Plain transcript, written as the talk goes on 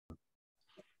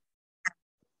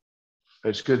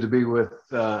It's good to be with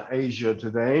Asia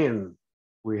today, and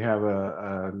we have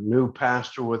a new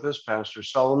pastor with us, Pastor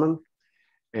Solomon,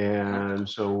 and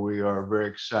so we are very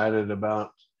excited about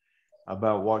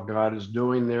what God is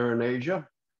doing there in Asia.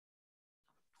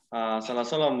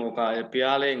 Salah muka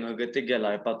piale ngegetiga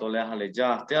lai patole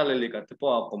haleja tiale lika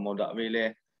tepo akomoda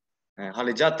vile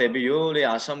haleja tebiyo le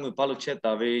asam palu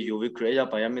cheta ve yo vi kreya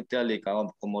payami tiale ka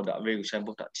akomoda ve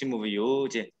usabota timu yo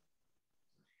je.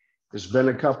 It's been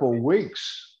a couple of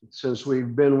weeks since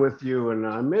we've been with you, and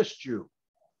I missed you.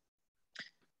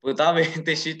 Putave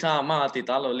te shita ma ti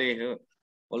talo le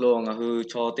olonga hu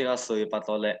chote asoy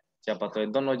patole ja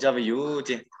patole dono javi yo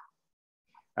je.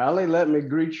 Ali, let me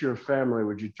greet your family.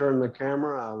 Would you turn the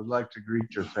camera? I would like to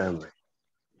greet your family.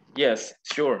 Yes,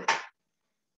 sure.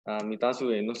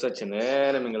 Mitasu no such an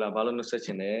mingala balo no such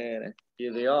an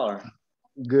here they are.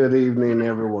 Good evening,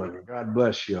 everyone. God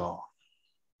bless you all.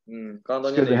 It's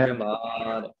good to have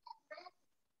you.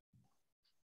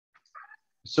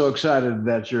 So excited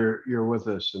that you're with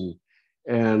us,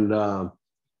 and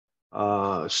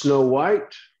Snow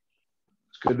White.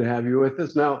 It's good to have you with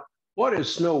us. Now, what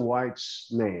is Snow White's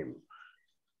name?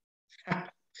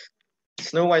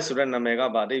 Snow White sura na mega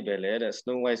badi bele.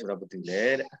 Snow White sura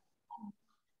butile.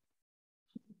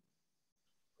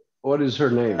 What is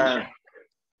her name?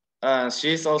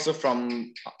 She's also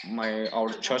from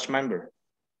our church member.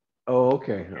 Oh,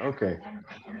 okay.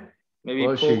 Maybe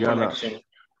well, she got connection.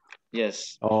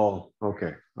 Yes. Oh,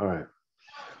 okay. All right.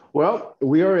 Well,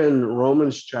 we are in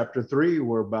Romans chapter 3.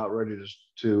 We're about ready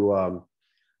to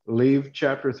leave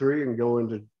chapter 3 and go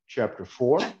into chapter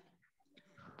 4.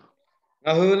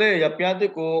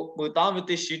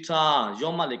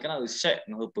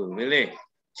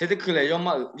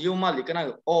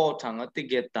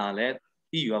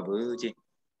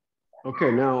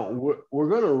 Okay, now we're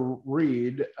going to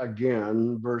read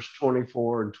again verse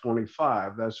 24 and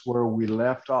 25. That's where we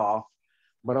left off,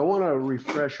 but I want to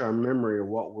refresh our memory of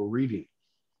what we're reading.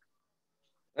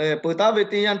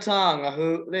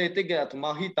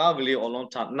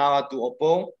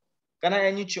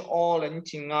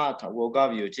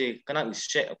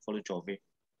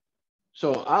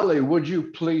 So, Ali, would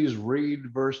you please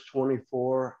read verse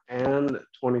 24 and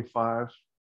 25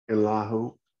 in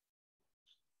Lahu?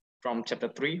 From chapter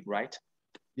 3, right?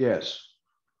 Yes.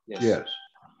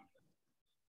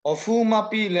 Ofuma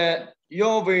pile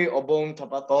yove obon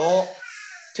tapato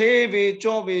TV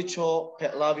jovi cho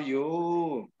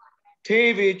petlavio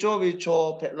TV jovi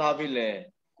cho petlavile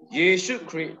Yeshu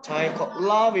Christ tai ko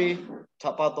lavi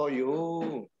tapato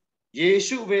yo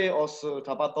Yeshu ve osu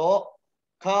tapato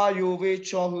ka yu ve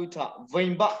cho huta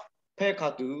vimba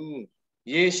pekatu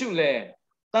Yeshu le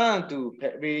tantu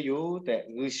petve yo te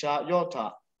gusha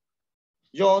yota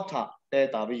te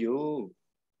tabiyo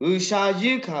Usha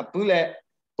yika bule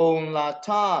bon la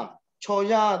ta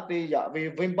choya te ya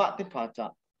ve vimba te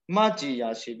pata maji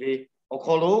ya shibe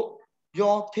okolo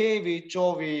yo tevi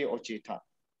jovi ochita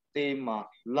te ma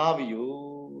love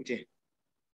you.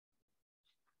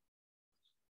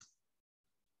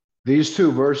 These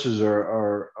two verses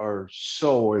are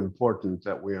so important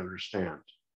that we understand.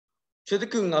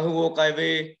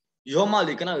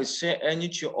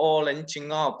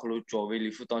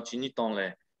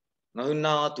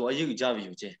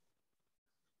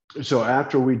 So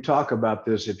after we talk about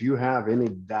this, if you have any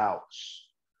doubts,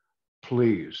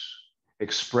 please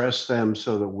express them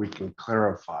so that we can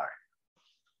clarify.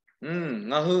 Okay,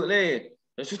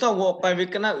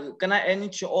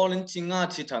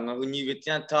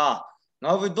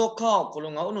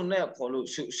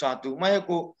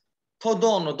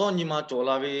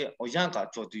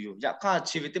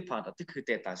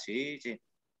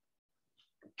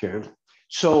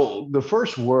 so the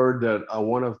first word that I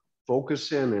want to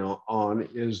focus in on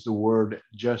is the word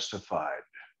justified.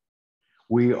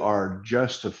 We are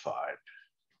justified.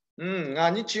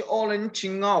 I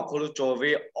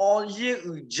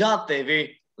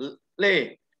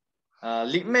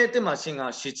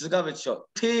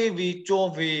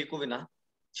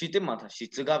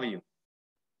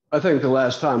think the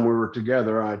last time we were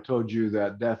together, I told you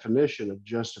that definition of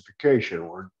justification,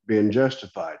 or being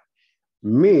justified,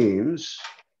 means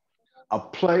a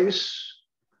place,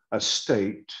 a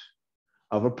state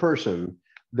of a person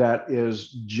that is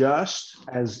just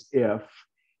as if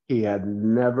he had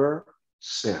never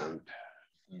sinned.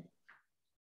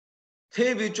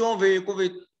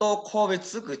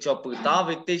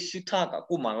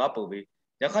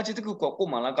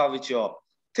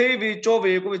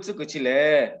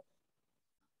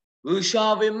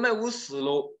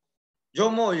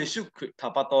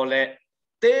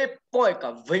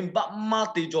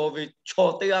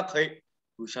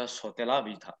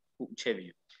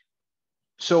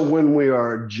 So when we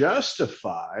are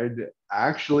justified,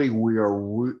 actually we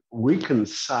are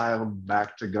reconciled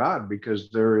back to God because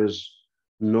there is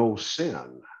no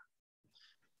sin.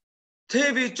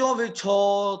 TV Jovi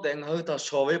Cho, then Huta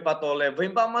Shovi Patole,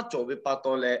 Vimbama Jovi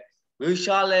Patole,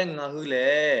 Vishale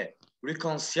Nahule,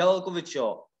 reconcile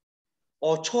Govicho,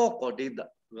 or Chok or did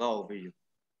Ravi.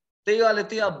 They are the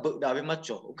Davi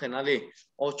Macho, Canali,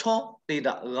 or Chok did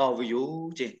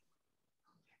Ravi.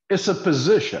 It's a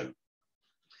position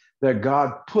that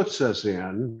God puts us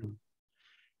in.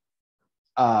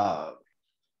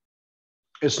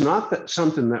 It's not that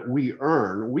something that we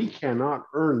earn. We cannot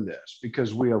earn this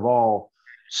because we have all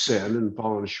sinned and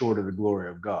fallen short of the glory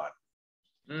of God.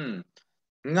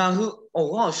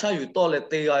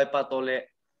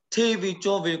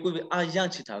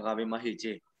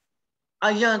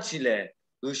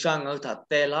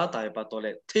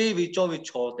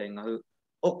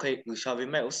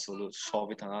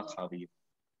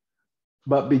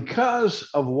 But because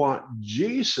of what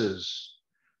Jesus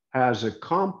has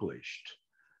accomplished,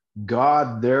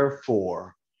 God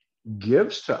therefore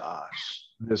gives to us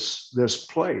this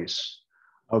place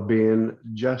of being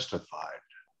justified.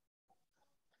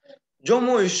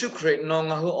 Jomo Shukre no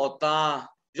ngahu ota,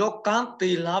 yo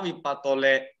kanti lavi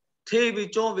patole, tevi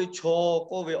jovi cho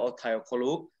kovi otayo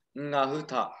kolu,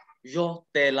 ngahuta, yo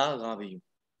tela gavi,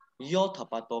 yo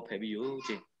tapato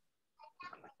pebiuji.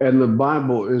 And the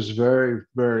Bible is very,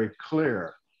 very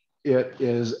clear. It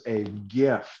is a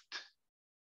gift.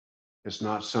 It's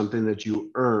not something that you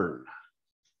earn.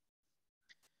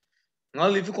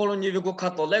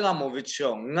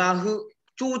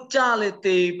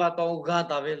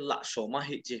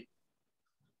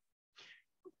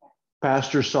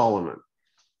 Pastor Solomon,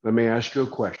 let me ask you a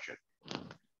question.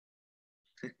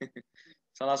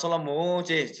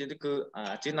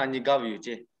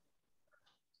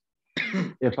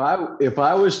 If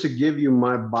I was to give you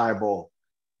my Bible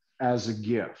as a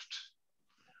gift,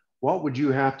 what would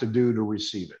you have to do to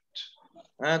receive it?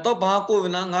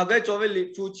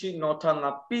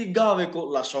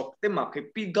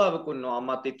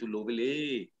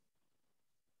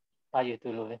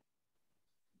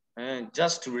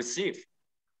 Just to receive.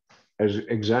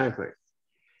 Exactly.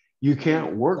 You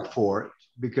can't work for it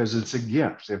because it's a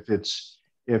gift. If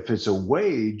it's a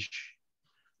wage,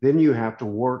 then you have to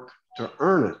work to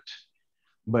earn it.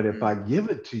 But if I give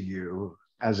it to you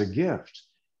as a gift,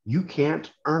 you can't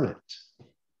earn it.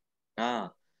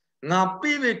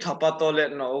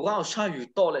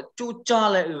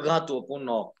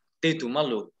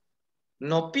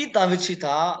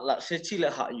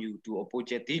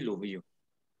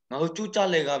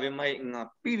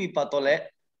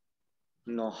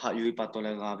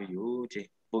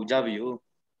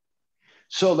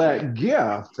 So that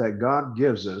gift that God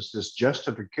gives us, this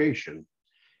justification,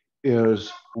 is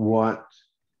what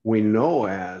we know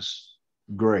as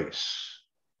grace.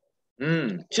 So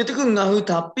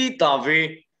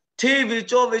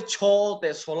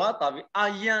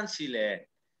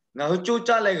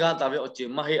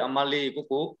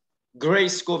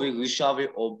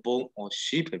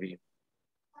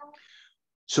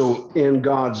in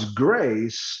God's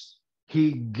grace,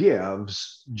 He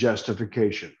gives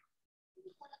justification.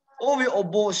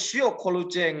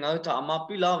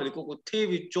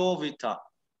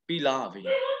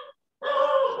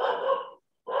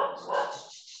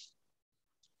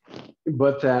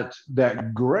 But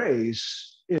that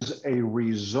grace is a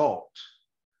result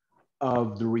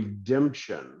of the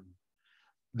redemption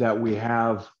that we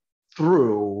have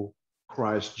through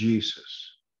Christ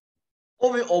Jesus.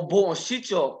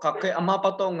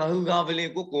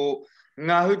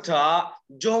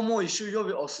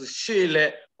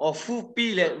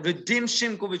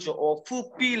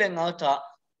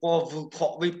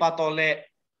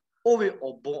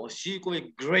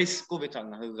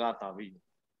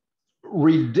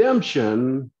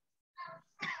 Redemption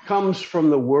comes from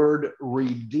the word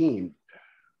redeemed,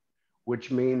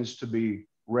 which means to be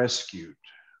rescued.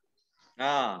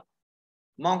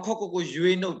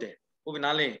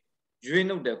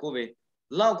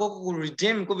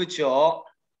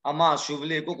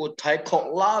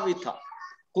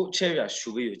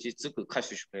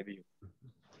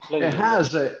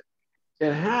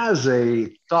 It has a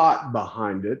thought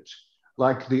behind it,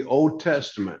 like the Old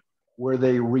Testament, where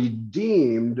they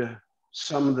redeemed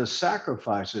some of the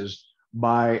sacrifices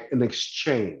by an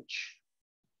exchange.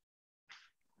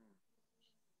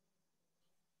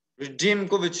 Redeem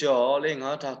govicho le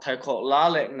ngata taiko la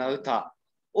le ngata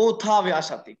o tavi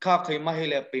asati ka kai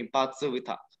mahile pin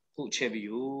patsuvita ku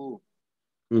chebiu.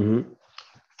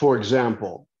 For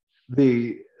example,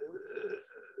 the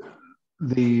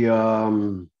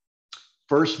the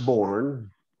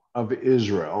firstborn of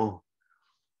Israel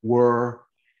were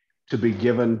to be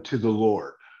given to the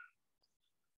Lord.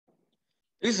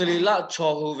 Israel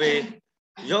chohuve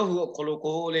yohu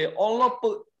koloko le all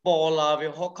pola ve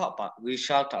hokapa we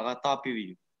shall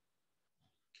tagatapi.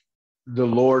 The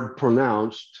Lord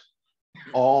pronounced,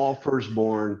 all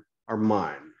firstborn are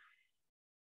mine.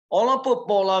 All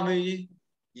pola ve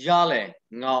yale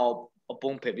now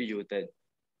upon pepi you that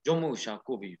jomu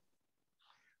shakubi.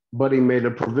 But he made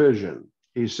a provision.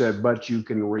 He said, but you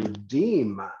can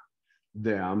redeem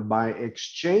them by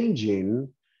exchanging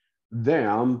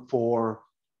them for,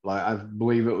 like, I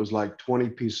believe it was like 20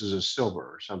 pieces of silver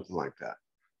or something like that.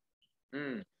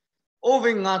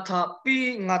 Ove ngata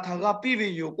pi ngata ga pi vi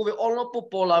you ko all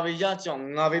pola ve ya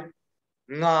chong nga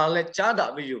le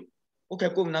chada vi you. Okay,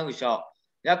 ko na ku sha.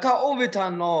 Ya ka ove ta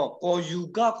no ko you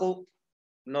ga ko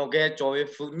no ge jo ve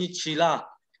fu ni chi la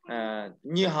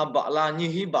ni ha ba la ni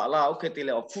hi ba la okay te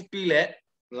le fu pi le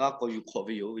ga ko you ko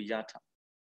vi you ya ta.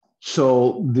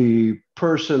 So the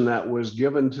person that was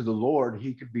given to the Lord,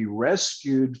 he could be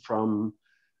rescued from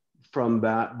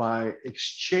that by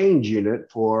exchanging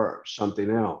it for something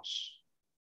else.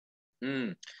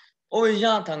 O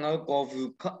ya ta nga ko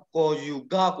you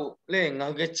ga ko le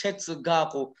nga ge che tsu ga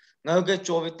ko nga ge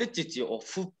jo ve te chi chi o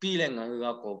fu pi le nga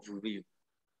ga ko vu vi.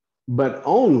 But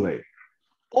only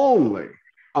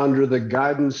under the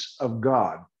guidance of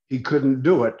God. He couldn't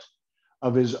do it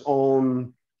of his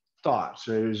own thoughts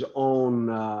or his own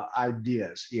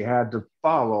ideas. He had to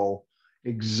follow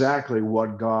exactly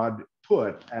what God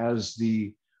put as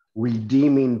the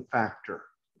redeeming factor.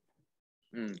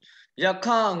 Ya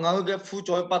ka nga ge fu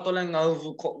jo pa to le nga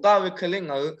vu ko ga ve khele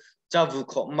nga ja vu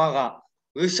ko ma ga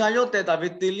we sha yo te ta ve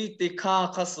te li te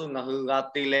kha kha su nga ga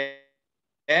te le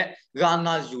ga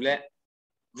na ju le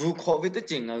vu ko ve te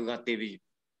jing nga ga te vi.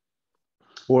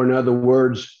 Or in other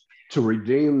words, to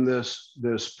redeem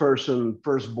this person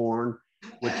firstborn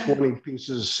with 20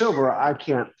 pieces of silver, I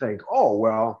can't think, oh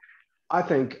well, I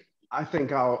think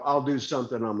I'll do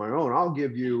something on my own. I'll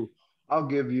give you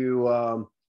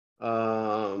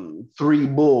 3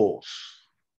 bulls.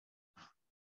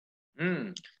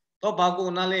 To ba ko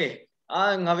na le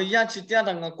nga ve ya chi tia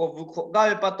da nga ko vu ko ga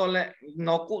ve pa to le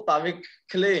no ku ta ve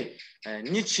kle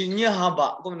ni chi ni ha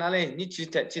ba ko na le ni chi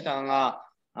te chi ta nga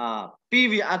pi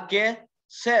vi a ke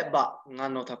se ba nga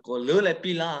no ta ko le le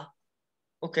pi la.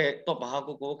 Okay, to ba ha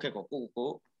ko okay ko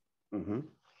ko.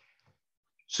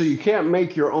 So you can't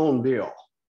make your own deal.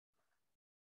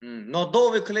 No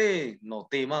do ve kle no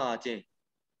te ma che.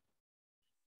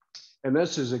 And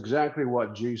this is exactly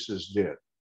what Jesus did.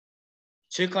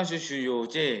 Che ka shu shu yo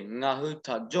che nga hu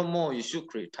ta jo mo Yesu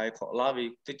Christ tai ko la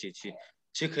vi te chi chi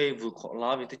che ke vu ko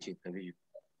la vi te chi pe vi.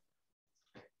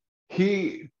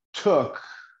 He took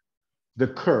the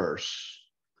curse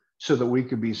so that we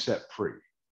could be set free.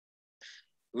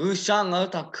 U sha nga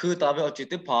ta khu ta ve o chi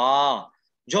te pa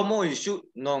jo mo Yesu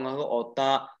no nga ho o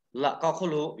ta la ka kho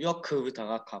lo yo khu vi ta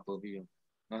ga kha po vi yo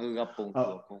nga hu ga pong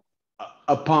ko.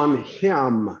 Upon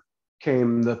him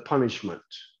came the punishment,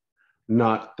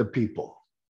 not the people.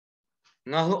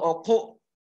 Nga hu o ko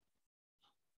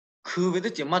khu vi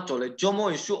te chi ma cho le jo mo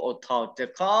Yesu o ta te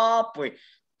ka pwe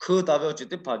khu ta ve o chi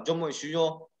te pa jo mo Yesu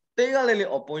yo te ga le le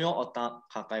o po yo o ta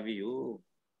kha kai vi yo.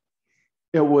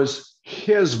 It was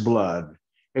his blood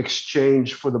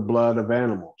exchanged for the blood of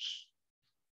animals.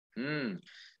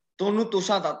 Tonu tu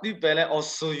sa ta ti pe le o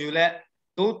su yu le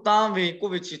tu ta ve ko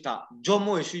ve chi ta jo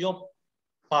mo Yesu yo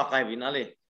pa kai vi na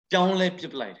le pyong le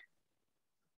pip lai.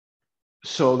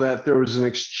 So that there was an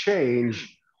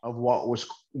exchange of what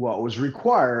was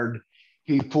required.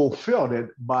 He fulfilled it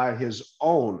by his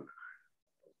own.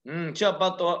 Cha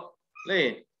pa to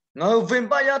le nga vin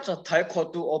ba ya ta thai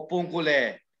kho tu o pong ko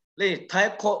le thai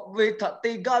kho ve ta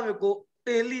te ga ve ko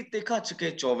te li te kha chi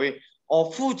ke cho ve o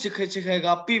fu chi ke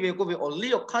ga pi ve ko ve o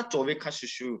li o kha cho ve kha shu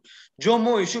shu jo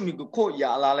mo Yesu mi ko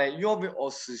ya la le yo ve o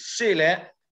si she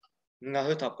le nga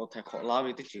hu ta ko thai kho la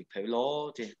ve te chi pe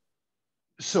lo che.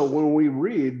 So when we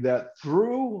read that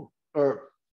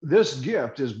this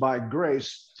gift is by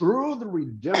grace through the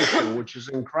redemption which is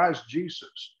in Christ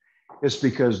Jesus, it's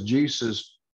because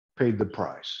Jesus paid the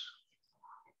price.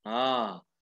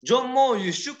 Jo mo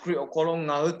Yesu Christ o ko lo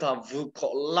nga hu ta vu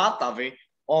ko la ta ve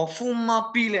o fu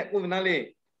ma pi le ko na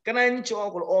le ka na ni cho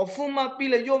ko o fu ma pi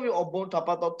le yo ve o bon ta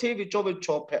pa to te vi cho ve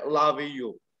cho pe la ve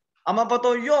yo ama pa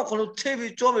to yo ko lo te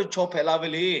vi cho ve cho pe la ve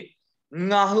le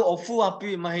nga hu o fu a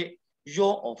pi ma he yo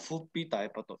o fu pi ta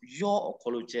pa to yo o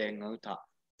ko lo che nga ta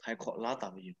thai ko la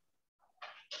ta ve yo.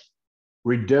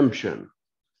 Redemption,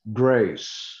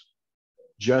 grace,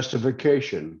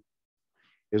 justification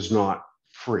is not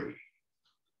free.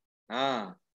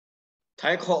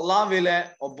 Thai call lavile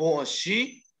or bon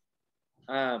she.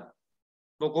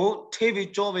 Bogo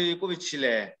TV job go with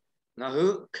Chile.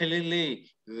 Nahu Kelly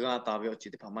Gatavio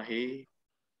Chitipamahi.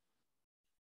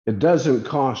 It doesn't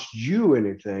cost you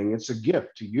anything. It's a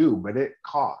gift to you, but it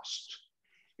costs.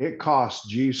 It costs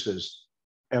Jesus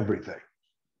everything.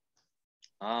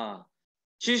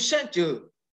 She sent you.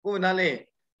 Go Nale.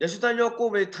 Yesterday, you go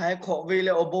with Thai call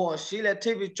Villa or bon she let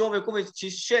TV job go with she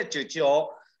shed you.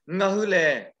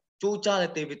 Nahule,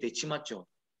 Joja David Chimacho.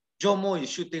 Jomo, you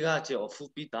shoot the gache or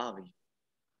Fupi Davi.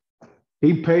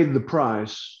 He paid the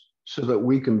price so that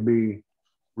we can be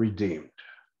redeemed.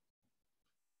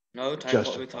 No time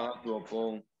for it to a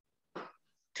bone.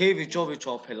 TV job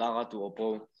chop Pelaga to a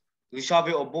bone. We shall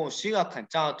be a bone, Siga can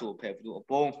jar to a pep to a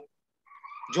bone.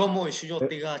 Jomo is your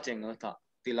digga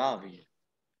Tilavi.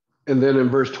 And then in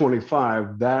verse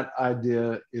 25, that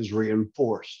idea is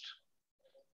reinforced.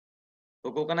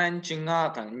 Gokanan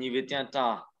Chingata,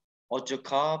 Nivitianta, or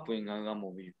Jaka, Pinganga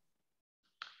movie.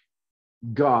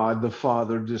 God the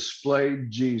Father displayed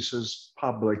Jesus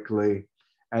publicly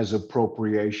as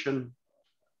appropriation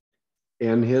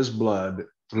in his blood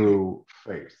through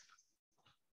faith.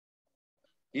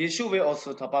 Yeshu will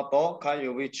also tapato,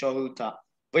 Kayo Chohuta,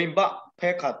 Wimba,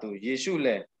 Pekatu, Yeshu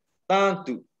le,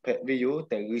 Tantu, Petvio,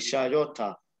 the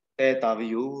Rishayota,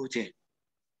 Tetaviu.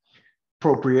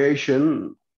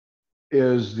 Appropriation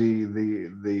is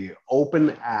the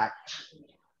open act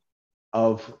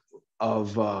of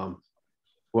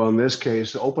well, in this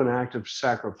case, the open act of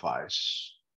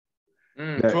sacrifice.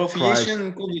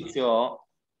 Appropriation kulitio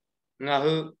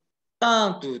nahu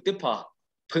tantu tipa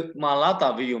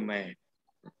malata viume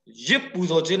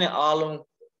yipuzo jene along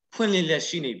punlile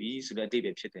shine bi so that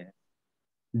David pite.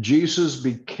 Jesus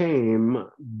became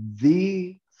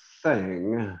the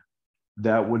thing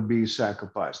that would be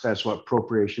sacrificed. That's what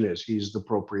appropriation is. He's the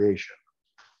appropriation.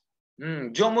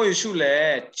 Jomo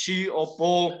Yeshule chi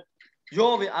opo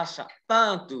Yovi Asha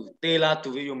tantu tela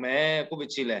tu viume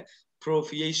kubichile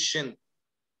appropriation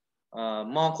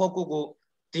Monko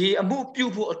the amu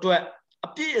pupil a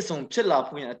piece on Chilla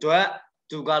point a duet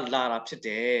to God Lara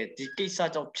Pite, the case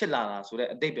of Chilla, so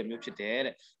that they be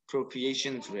muted,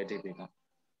 appropriations ready.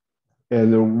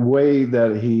 And the way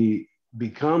that he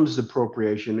becomes the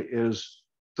appropriation is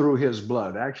through his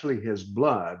blood. Actually, his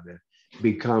blood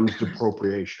becomes the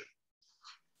appropriation.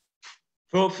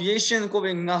 Appropriation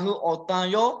going Nahu or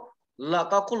Tayo,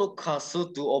 Lakakulu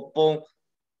Kasu to Opon,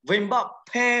 Wimba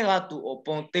Pera to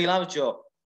Opon Telajo,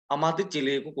 Amati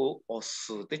Chile or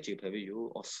Su, the chip have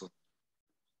you or Su.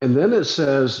 And then it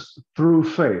says through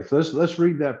faith. Let's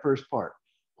read that first part.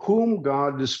 Whom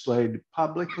God displayed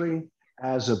publicly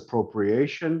as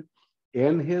appropriation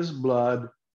in his blood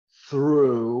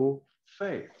through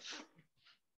faith.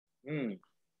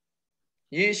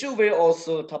 Yeshu will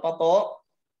also tapato,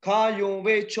 Kayo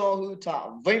we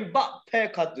chohuta, Vimba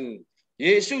Pekadu,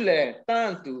 Yeshu le,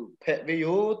 Tantu, Pet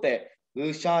Viote,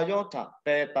 Ushayota,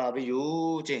 Peta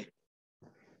Viote.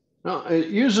 Now, it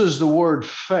uses the word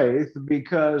faith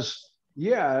because,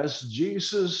 yes,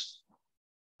 Jesus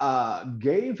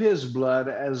gave his blood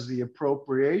as the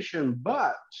appropriation,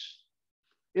 but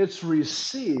it's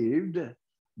received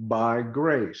by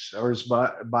grace, or it's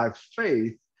by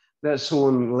faith that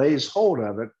someone lays hold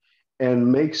of it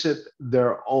and makes it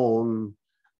their own,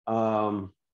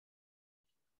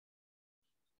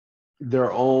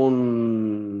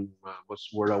 what's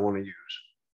the word I want to use?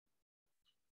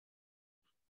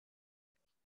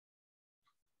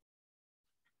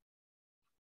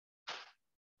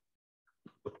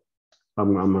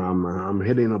 I'm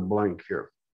hitting a blank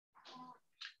here.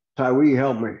 Ty, will you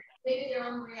help me? Maybe their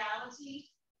own reality.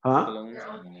 Huh? Their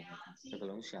own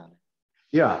reality.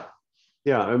 Yeah.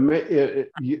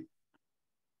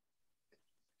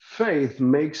 Faith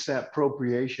makes that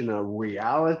appropriation a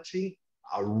reality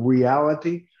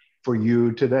for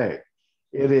you today.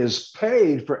 It is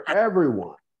paid for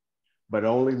everyone, but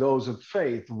only those of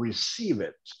faith receive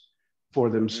it for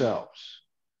themselves.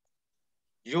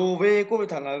 You will go with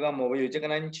Tanaga Mo, you take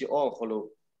an inch or hollow.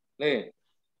 Lay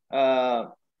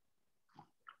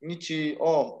Nichi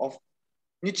of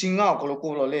Nichinga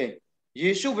Colocolo lay.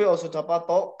 Yeshu will also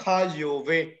tapato, Ka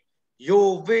Yove,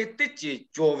 Yove Tichi,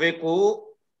 Joveco,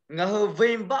 Nahu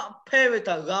Vimba,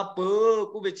 Perita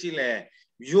Rapo, Kubicile,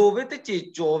 Yove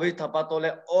Tichi, Jove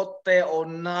Tapatole, Ote or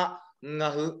Na,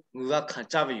 Nahu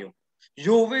Rakachavio.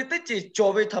 Yove Tichi,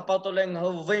 Jove Tapatole,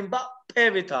 Nahu Vimba,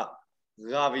 Perita,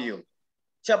 Ravio.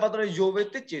 Chapadre Yove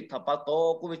Tichi,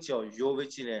 Tapato, Kubicho,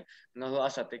 Yovechile, Nahu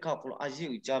Asate Kapulo,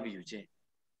 Aji Javiuche.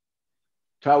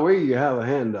 Tawi, you have a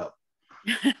hand up.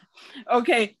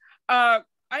 Okay. I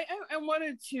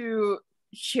wanted to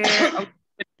share a little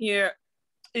bit here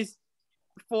is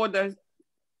for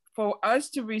us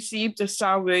to receive the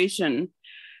salvation,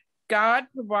 God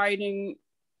providing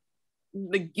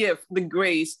the gift, the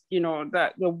grace,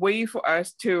 that the way for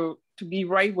us to be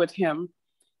right with him,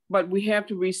 but we have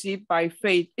to receive by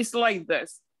faith. It's like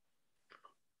this.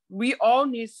 We all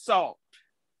need salt,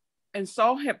 and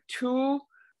salt have two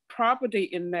property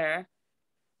in there.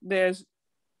 There's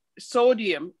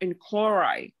sodium and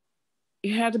chloride.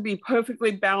 It had to be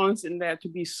perfectly balanced in there to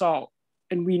be salt,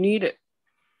 and we need it.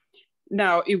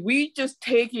 Now, if we just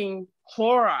taking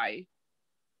chloride,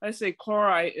 let's say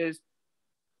chloride is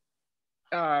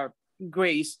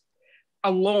grace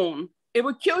alone, it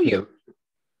would kill you.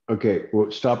 Okay,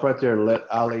 well, stop right there and let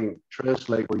Ali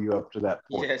translate for you up to that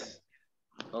point. Yes.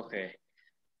 Okay.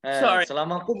 Sorry.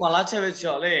 Salamat po malache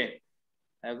vechole.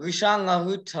 Gishanga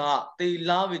huta te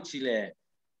la vechile.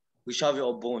 Gishavi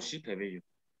obon shi pebe.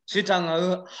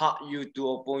 Sitanga ha you to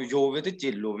obon yo with the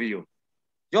jilovio.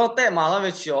 Yo te mala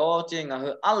vecho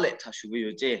jenga ale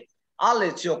tashuyo je.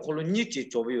 Ale cho kolonichi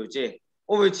jovio je.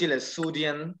 Ovechile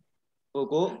sodium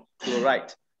ogo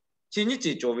chloride.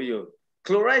 Chinichi jovio.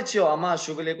 Chloride cho ama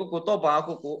shuvile ko to ba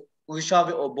ko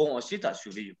gishavi obon shita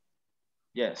shuvio.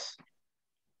 Yes.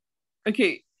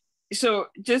 Okay, so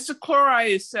just the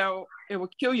chloride itself, it will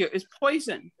kill you. It's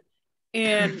poison.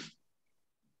 And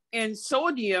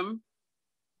sodium,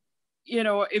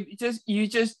 if you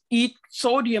just eat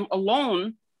sodium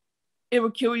alone, it will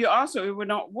kill you also. It will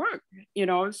not work,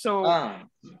 so.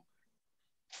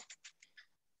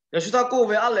 Yashuta ko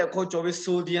we ale ko jobe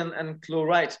sodium and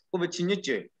chloride ko be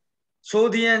chinyiche.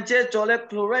 Sodium che jole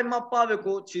chloride ma pa be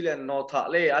ko chile no tha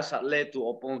le asa le tu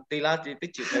opon tela ti ti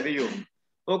che yo.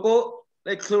 Ko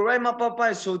le chloride ma pa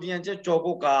pa sodium che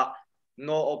jogo ka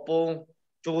no opon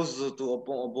jozu tu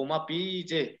opon ma pi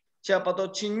je cha pa to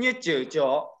chinyiche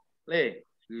jo le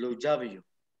lo jabe yo.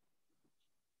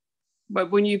 But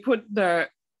when you put the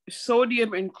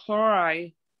sodium and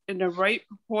chloride in the right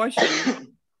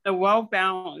proportion, the well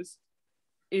balanced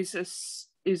is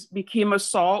became a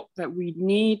salt that we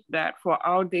need that for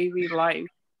our daily life.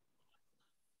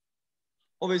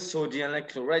 Always sodium like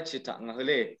chloride chita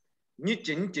ngale ni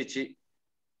chi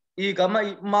I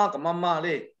gama ma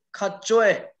le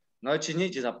khachoe nga chi ni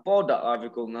chi sa powder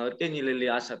aviko nga te ni le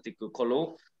asa tiku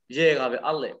kolo ye ga be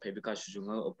alle pe bika shu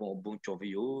nga opon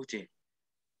chovio che.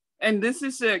 And this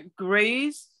is a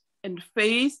grace and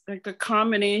faith, like the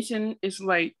combination is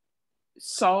like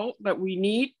salt that we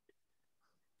need,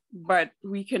 but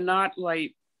we cannot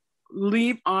like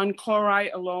live on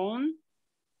chloride alone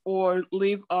or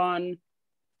live on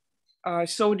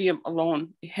sodium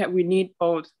alone. We need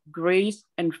both grace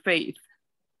and faith.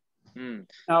 Sodium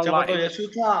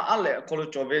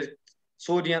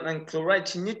and chloride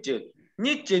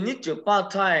niche part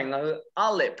time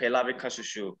alle pe la be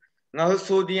kasushu. Nga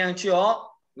sodium chio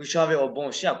we shall be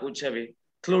obon sha ku chebe.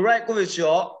 Chloride ko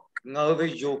chio nga be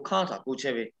yo ka ta ku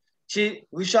chebe. Chi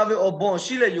we shall be obon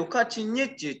shile yo ka chi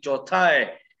niche jo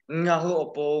tai nga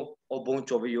ho obon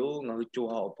chobe yo nga cho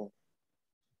ha obon.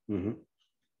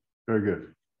 Very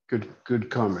good. Good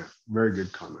comment. Very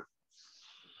good comment.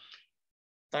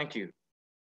 Thank you.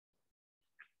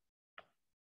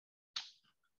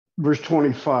 Verse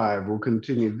 25, we'll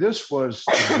continue. This was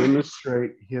to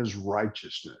demonstrate his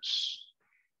righteousness,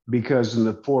 because in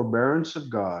the forbearance of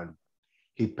God,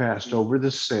 he passed over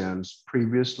the sins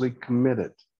previously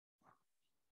committed.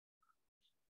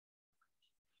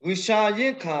 Yo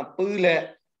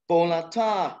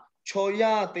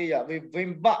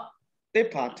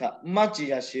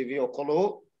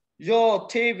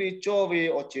TV Jovi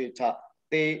Ochita,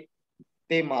 they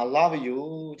ma love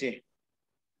you.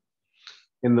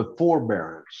 In the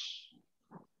forbearance,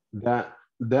 that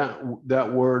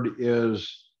word is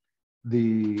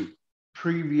the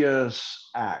previous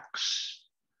acts.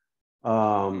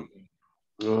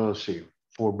 Let's see,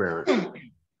 forbearance.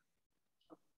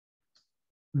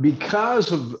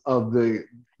 Because of the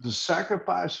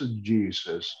sacrifice of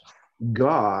Jesus,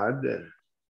 God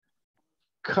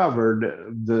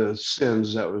covered the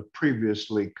sins that were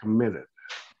previously committed.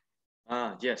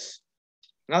 Yes.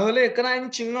 Ngahole kana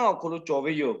chinga ko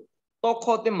chobe yo.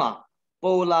 Tokho te ma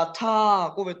pola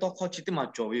tha ko be tokho chi te ma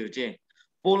chobe yo je.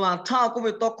 Pola tha ko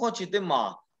be tokho chi te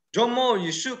ma jomo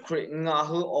Yesu Christ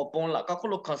ngahu opon la ka ko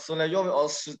lo khasole yo be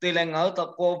osute le ngah ta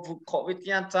ko ko be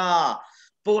tian ta.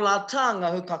 Pola tha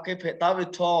ngahu ka ke phe ta be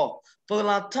tho.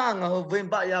 Pola tha ngahu vin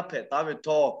ba ya phe ta be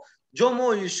tho.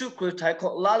 Jomo Yesu Christ thai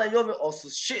ko la la yo be osu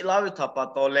shi la be tha pa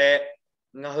to le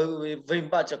ngahu vin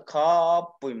ba cha kha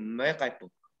pu me kai pu.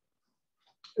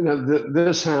 Now,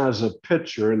 this has a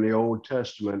picture in the Old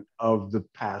Testament of the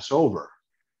Passover.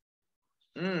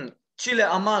 Chile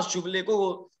ama shubile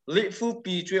ko le fu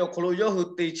pi chwe kholo yo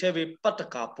hu te chebe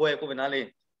pataka poe ko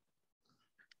benale.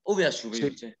 Ovia shubile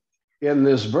che. In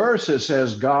this verse, it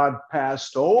says God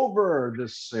passed over the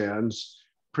sins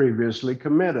previously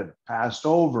committed. Passed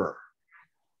over.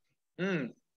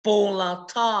 Pola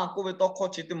ta ko be to kho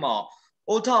chi ma.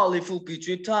 O ta le fu pi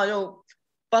chwe ta yo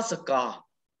pasaka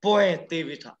poe te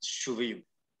vita shubile.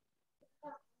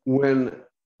 When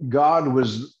God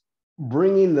was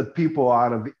bringing the people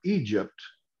out of Egypt,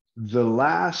 the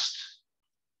last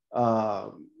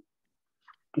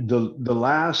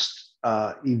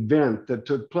event that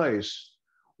took place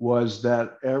was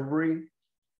that every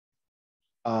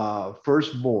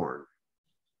firstborn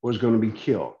was going to be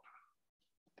killed.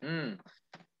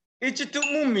 Ichitu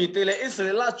mumi tele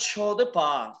Israel cho de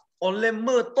pa onle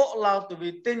mo to la to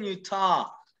be tenu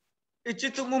ta.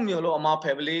 Ichitu mumi lo ama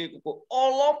pebli ko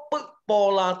olo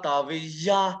pola ta vi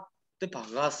ya de pa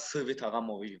ga se vi ta ga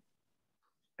mo vi.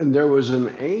 And there was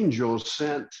an angel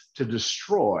sent to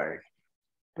destroy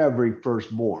every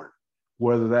firstborn,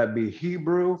 whether that be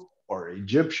Hebrew or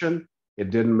Egyptian, it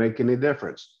didn't make any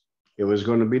difference. It was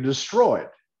going to be destroyed.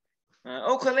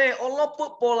 Okay, olo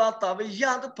pola ta vi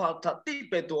ya de pa ta ti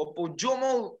pe to po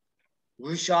jomo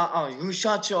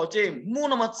usha cho che mo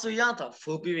na ma tsu ya ta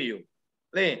fo pi vi yo.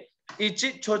 Le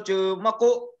Ichit cho chu ma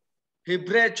ko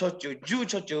Hebrew cho chu Jew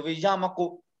cho chu vi ya ma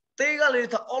ko te ga le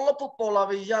ta olo pola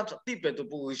vi ya ta ti pe to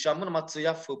po usha mo na ma tsu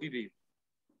ya fo pi vi.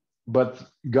 But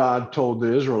God told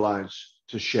the Israelites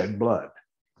to shed blood,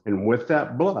 and with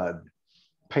that blood,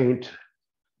 paint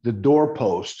the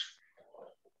doorpost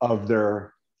of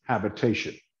their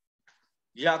habitation.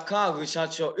 Yaka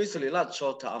Vishacho Israel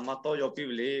Chota Amato yo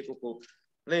Bibli Kuku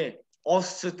Le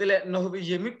Ostile no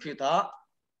Yemi Pita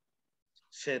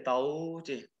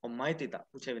Setauji Almighty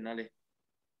Uchevinale.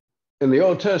 And the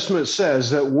Old Testament says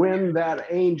that when that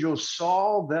angel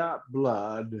saw that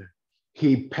blood,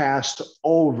 he passed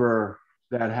over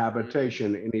that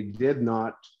habitation and he did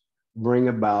not bring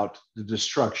about the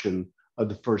destruction of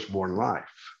the firstborn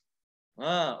life.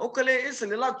 Okay,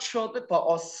 Israel Chota Pa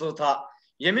Osota.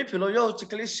 Yemi pilo yo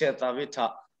chikli sheta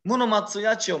vita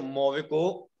munomatsuya cho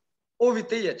moviko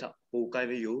oviteyeta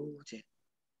ukaiviyo.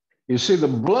 You see, the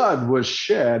blood was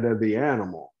shed of the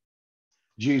animal.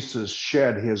 Jesus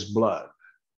shed his blood.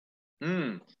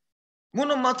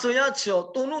 Munomatsuya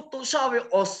cho tonu to shave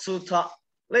osuta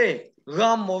le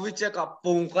ramovicheka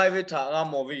punkaivita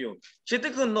ramoviyo.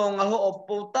 Chitikunong aho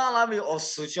opota lavi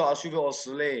osu cho ashuvi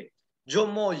osule.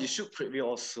 Jomo yishu previ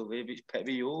osu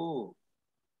peviyo.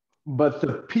 But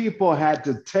the people had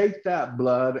to take that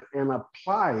blood and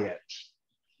apply it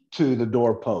to the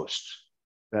doorpost.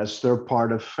 That's their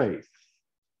part of faith.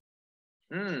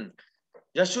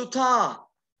 Yashuta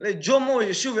le jomo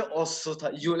yeshuve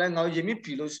osuta yulenga yemi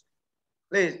pilos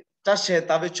le tashe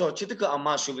tavi cho chitika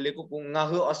amashu le ku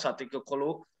ngahu asati ko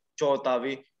kolo cho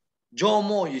tavi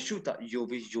jomo yeshuta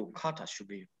yobi yokata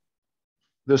shubi.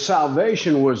 The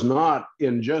salvation was not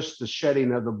in just the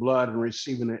shedding of the blood and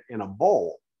receiving it in a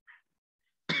bowl.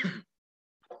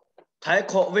 Tai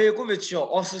ko we ku vicho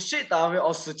osu shita we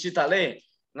osu chita le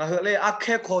ngahu le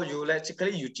akhe ko yu le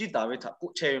chikali yu chita we ta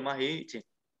ku che ma hi.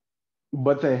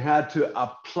 But they had to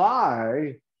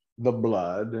apply the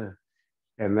blood,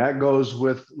 and that goes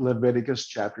with Leviticus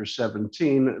chapter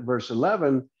 17, verse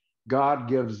 11. God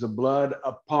gives the blood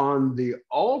upon the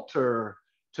altar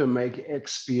to make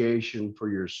expiation for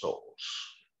your souls.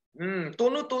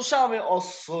 Tonu to shave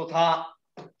osuta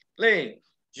le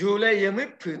yu le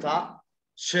yemi pita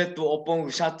shetu opon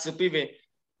shatsu pive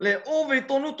le ove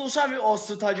tonu to shave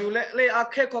osuta yu le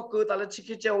akhe ko ku ta le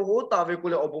chikiche ho ta ve ku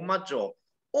le obumacho.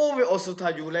 Ove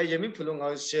osuta yu le yemi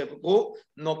pulunga shep go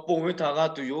no ponwe ta ga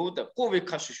tu yu de ko ve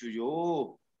kashu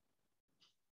yu.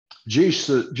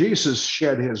 Jesus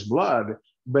shed his blood,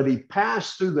 but he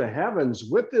passed through the heavens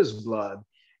with his blood,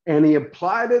 and he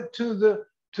applied it to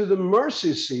the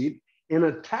mercy seat in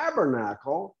a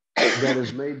tabernacle that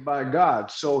is made by God.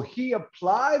 So he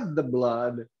applied the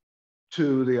blood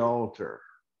to the altar.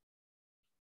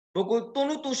 Boko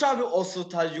tonu to shave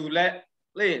osuta yu le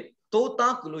to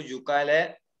ta ku yu kai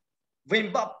le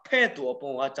Vimba peto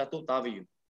upon Achato Tavi.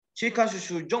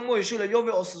 Chikashu, Jomo Shula, Yove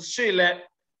os Shele,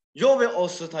 Yove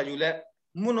osuta yule,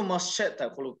 Munoma Sheta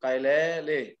Kulukaile,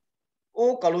 Le,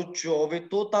 O Kalucho,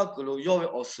 Tota Kulu, Yove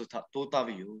osuta,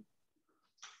 Totaviu.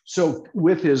 So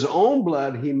with his own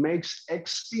blood, he makes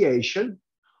expiation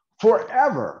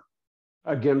forever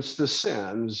against the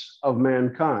sins of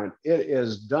mankind. It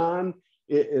is done,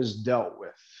 it is dealt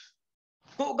with.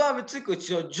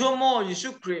 Jomo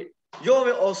Yishukri,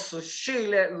 Yove os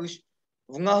Shele,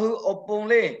 Vungahu upon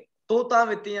Le, Tota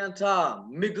về tiền cha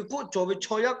mình cứ cố cho về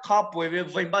cho ya khá bồi về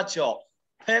vay bắt cho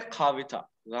phép khá về ta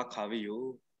ra khá về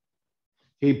yêu.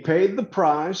 He paid the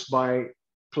price by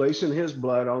placing his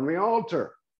blood on the altar.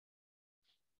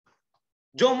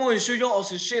 Do mo isu yo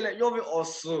osu shele yo về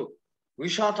osu. We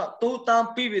shall ta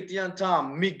tota pi về tiền cha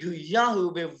mình cứ ya hu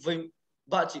về vay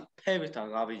bắt chỉ phép về ta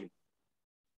ra về yêu.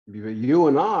 You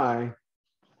and I,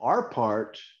 our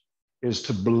part is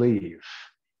to believe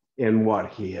in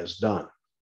what he has done.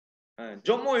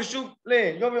 Do mo isu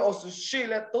le yo về osu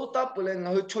shele tota pule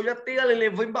ngah cho ya tia le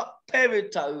vay bắt phép về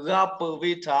ta ra bờ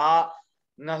về ta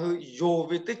ngah yo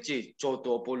về tích chỉ cho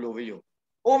to polo về yêu.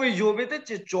 Ove yo về tích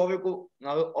chỉ cho về cô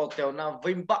ngah hotel na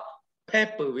vay bắt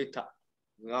phép về ta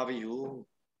ra về yêu.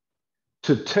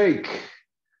 To take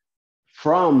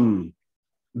from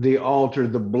the altar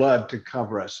the blood to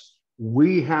cover us,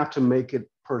 we have to make it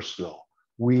personal.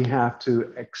 We have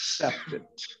to accept it.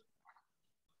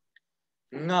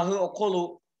 Nga hu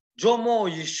okolo jomo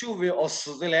Yeshu ve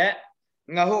osudele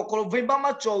nga hu okolo ve ba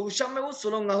ma cho usha me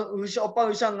usulo nga hu usha opa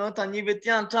usha nga ta ni ve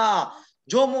tian ta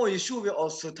jomo Yeshu ve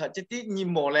osutha chiti ni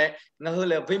mo le nga hu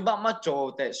le ve ba ma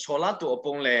cho te sola tu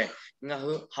opong le nga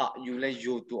hu ha yu le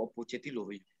yu tu opo chiti lo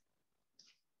ve.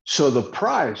 So the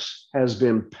price has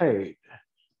been paid,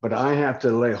 but I have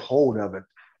to lay hold of it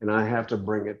and I have to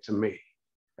bring it to me.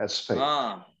 That's faith.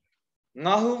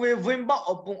 Nga hu ve ba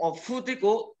opong ofu ti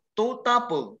ko to ta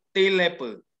pu te le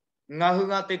pu nga hu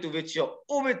nga te tu ve chio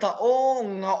o ve ta o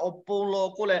nga opong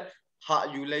lo ko le ha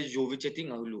yu le yu ve chiti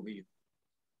nga hu lo ve.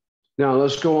 Now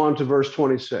let's go on to verse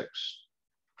 26.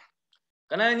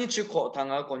 Kana ni chi ko ta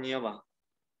nga ko nia ba.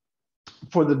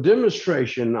 For the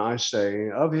demonstration, I say,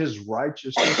 of his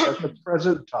righteousness at the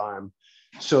present time,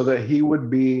 so that he would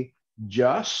be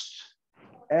just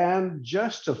and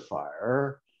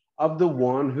justifier of the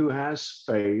one who has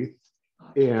faith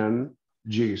in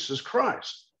Jesus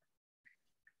Christ.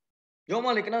 Yo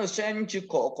ma le kana sen chi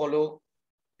ko lo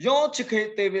yo chi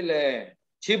ke te bi le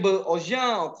chi bu o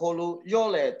ya ko lo yo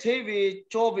le te bi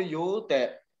cho bi yo te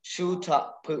shu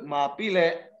tha phu ma pi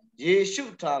le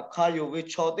Yeshu ta kha yo we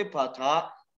cho te pha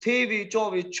tha te bi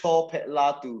cho bi cho phe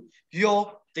la tu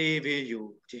yo te bi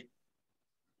yo.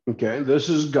 Okay, this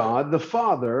is God the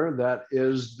Father that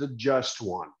is the just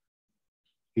one.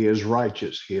 He is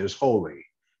righteous. He is holy.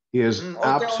 He is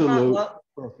absolute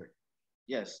perfect.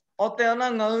 Yes. O te ana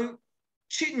nga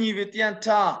chi ni bi tian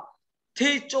ta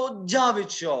te cho ja bi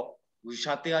cho we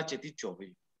sha te a che ti cho bi.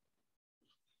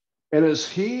 And it's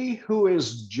he who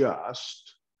is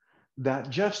just that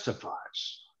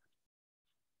justifies.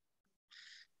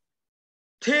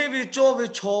 Te bi cho bi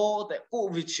cho te ko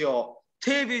bi cho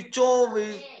te bi cho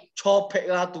bi cho phe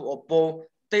la tu opo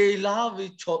te la bi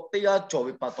cho te a cho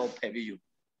bi pa to phe bi yu.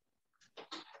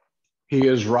 He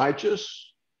is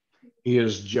righteous, he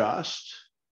is just,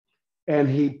 and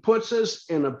he puts us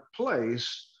in a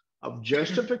place of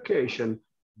justification,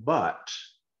 but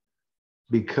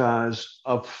because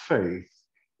of faith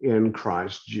in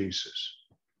Christ Jesus.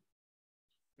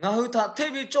 Nga hu ta te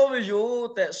bi cho bi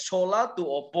yu te so la tu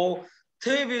opo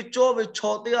te bi cho bi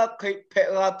cho te a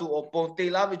phe la tu opo te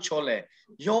la bi cho le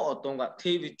yo o tong ga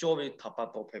te bi cho bi tha pa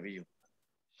to phe bi yu.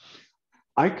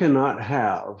 I cannot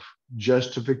have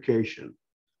justification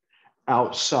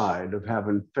outside of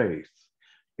having faith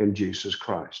in Jesus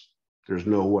Christ. There's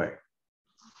no way.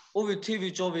 Ovi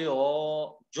TV jobi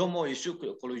o jomo isu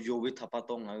ko lo yobi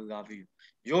tapato nga ga vi.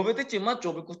 Yobi te chima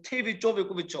jobi ko TV jobi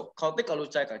ko bicho ka te ka lo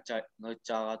chai ka chai nga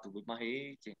cha ga tu ma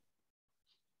he chi.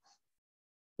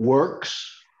 Works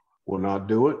will not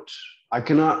do it. I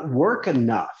cannot work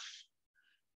enough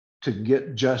to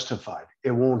get justified.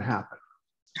 It won't happen.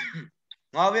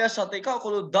 Nga ve sa te ka ko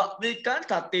lo da ve kan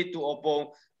ta te tu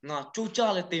opo nga chu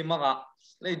cha le te ma ga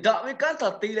le da ve kan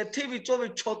ta te le TV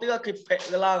jobi cho te ga ke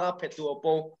phe la ga phe tu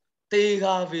opo te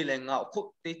ga ve le nga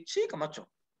ko te chi ka ma cho.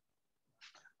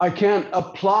 I can't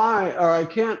apply or I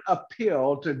can't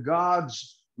appeal to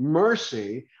God's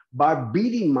mercy by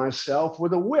beating myself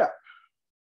with a whip.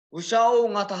 Usao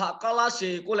nga ta ka la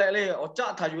se ko le o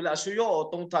cha tha yu la su yo o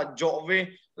tong tha jo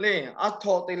ve le a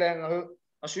tho te le nga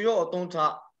a su yo o tong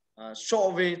tha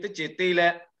so ve te che te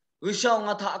le usao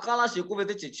nga ta ka la se ko ve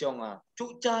te che chong a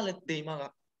chu cha le te ma ga.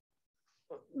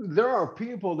 There are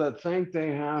people that think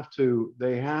they have to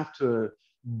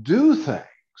do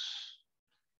things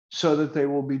so that they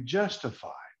will be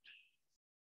justified.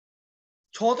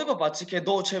 Cho te ba chi ke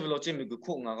do che ve lo che mi ku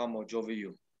khu nga ga mo jo ve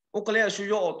yu. O ka le a su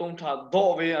yo o tong tha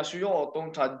do ve a su yo o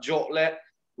tong tha jo le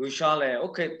usao le o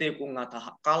ke te ku nga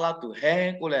ta ka la tu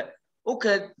he ko le o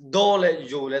ke do le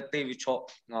yo le te vi cho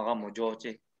nga ga mo jo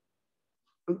che.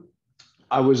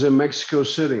 I was in Mexico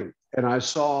City and I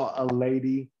saw a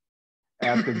lady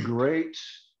at the great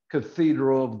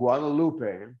Cathedral of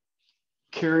Guadalupe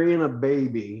carrying a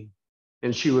baby,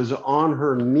 and she was on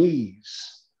her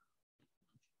knees,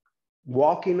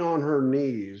 walking on her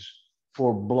knees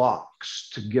for blocks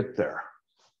to get there.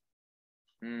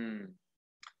 Yami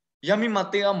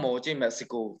Matea Moji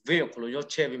Mexico, vehicle, your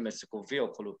Chevy Mexico,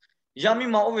 vehicle. Yami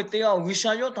Ma over there,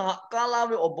 Wishayota,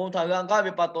 Kalavi or Bontaga,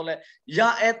 Gavi Patole,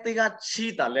 Ya Etiga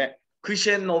Chitale,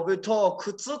 Christian Novito,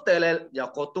 Kutsutele,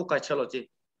 Yakoto Kacheloji.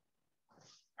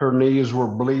 Her knees were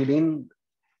bleeding,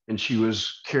 and she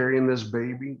was carrying this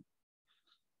baby,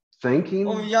 thinking.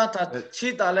 Oh, Yata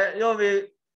Chitale, Yovi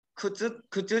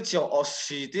Kutucho or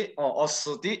Shidi or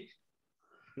Sudi,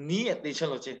 near the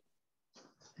Cheloji.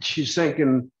 She's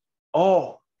thinking,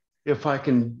 oh, if I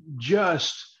can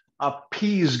just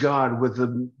appease God with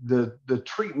the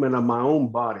treatment of my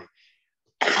own body,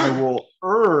 I will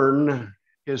earn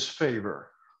his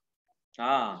favor.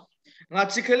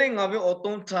 Ngachikele ngabe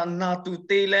otonta na tu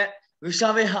tele,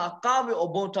 wisave hakabe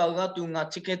obonta gatu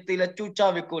ngachiketele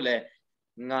chuchave kule,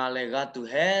 ngale gatu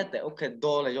he te oke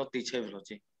dole yo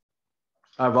ticheveloji.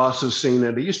 I've also seen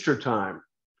at Easter time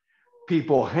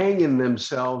people hanging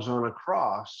themselves on a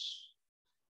cross,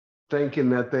 thinking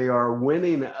that they are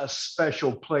winning a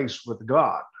special place with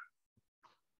God.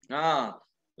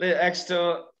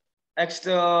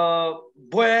 Extra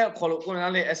boy kolo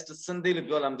kunale extra Sunday le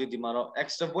biolam di maro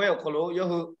extra boy kolo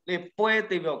yo le boy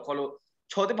te bio kolo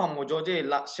chote pamo joje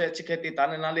la she chiketi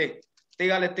tanale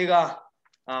tega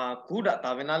kuda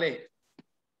tavenale.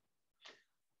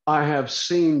 I have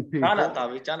seen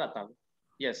people.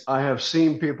 Yes. I have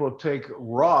seen people take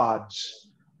rods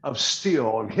of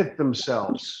steel and hit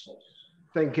themselves,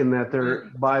 thinking that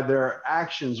by their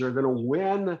actions are going to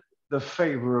win the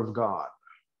favor of God.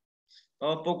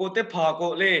 Pogote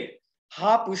pago le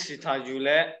hapusita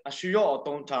yule ashuyo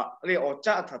otonta le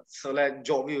ochata sele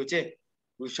jobioje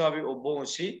we shall be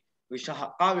obonshi we shall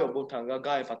have obotanga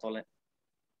guy fatole.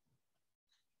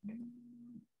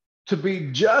 To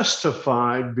be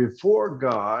justified before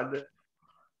God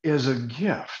is a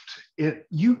gift.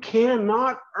 You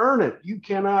cannot earn it. You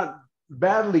cannot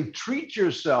badly treat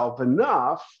yourself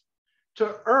enough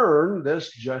to earn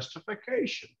this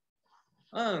justification.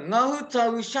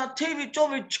 Ngahuta we shall take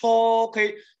jovi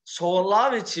choke so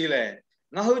lave chile.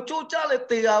 Ngahucho chale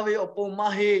teave opo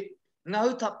mahe.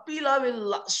 Ngahuta pilave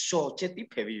la so cheti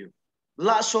pevio.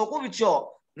 La so go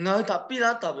vicho. Ngahuta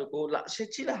pila tabeko la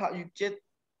sechila ha you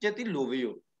jeti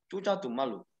lovio. Chucha to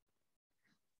malu.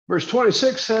 Verse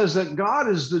 26 says that God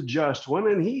is the just one,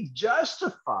 and he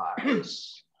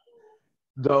justifies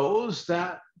those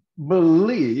that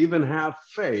believe and have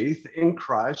faith in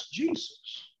Christ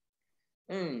Jesus.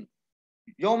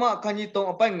 Yoma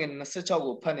kanito apangen na secha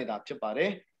go panida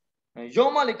pare.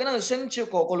 Yoma le kana senche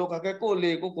ko koloka ko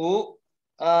le ko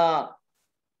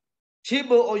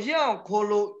chibo oya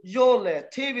kolo yole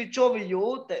TV chobi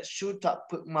yo te shuta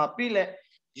ma pile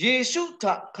Yesu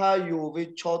ta kayo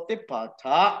we chote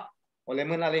pata ole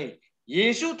menale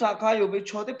Yesu ta kayo we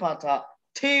chote pata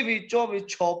TV chobi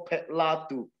chope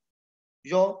latu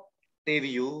yo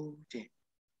TV yo.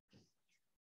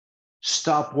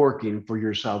 Stop working for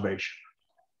your salvation.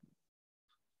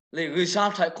 Le risha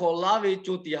ta ko lave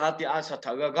chuti hati asa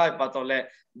ta ga patole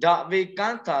da we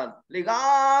kanta le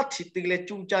ga thitile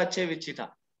chumcha cheve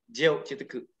chita jeo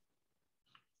chitku.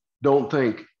 Don't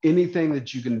think anything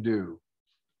that you can do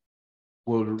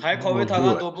will do it.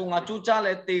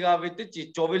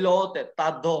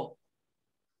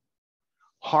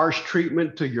 Harsh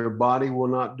treatment to your body will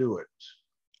not do it.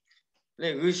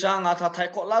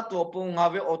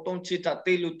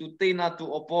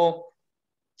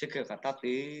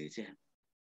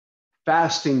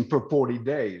 Fasting for 40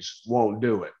 days won't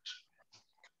do it.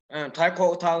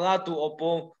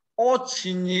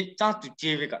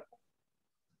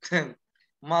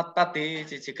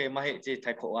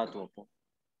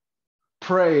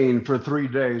 Praying for 3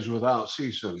 days without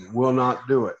ceasing will not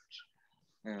do it.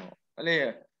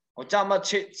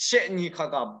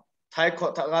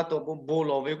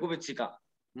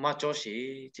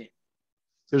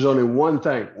 There's only one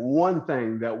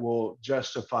thing that will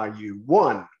justify you.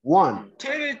 One.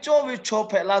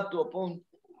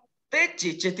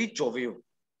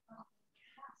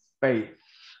 Faith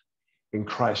in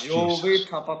Christ Jesus.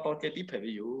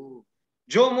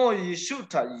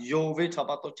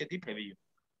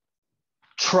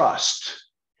 Trust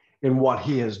in what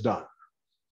he has done.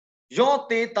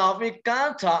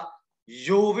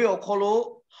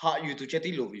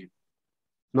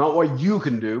 Not what you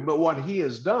can do, but what he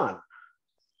has done.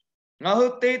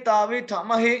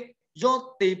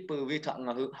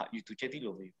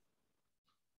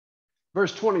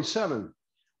 Verse 27,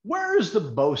 Where is the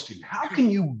boasting? How can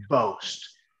you boast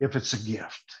if it's a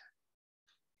gift?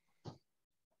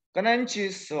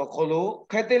 Kananchis kolo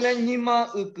katele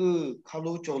nima uku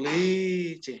kalu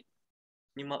choli.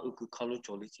 Nima uku kalu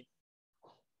choli.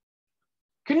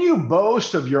 Can you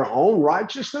boast of your own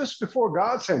righteousness before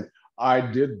God, saying, I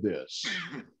did this?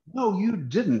 No, you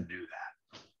didn't do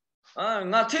that.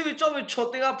 Nga TV chobi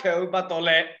chotiga peo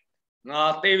batole.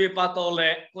 Nga TV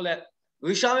batole. Kule.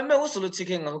 Wishami me usulu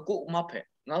chike nga ku mape.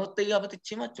 Nga tiga bati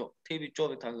chimacho. TV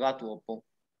chobi tagatu opo.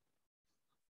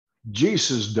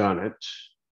 Jesus done it,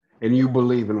 and you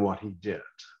believe in what he did.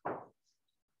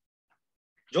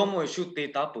 Jomo shoot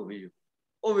data po you.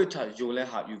 Ovita jole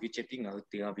ha you get chatting out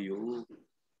there you.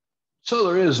 So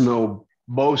there is no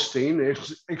boasting.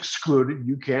 It's excluded.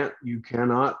 You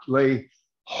cannot lay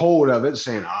hold of it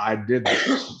saying, I did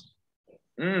this.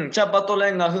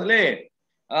 Chabatole nga hule.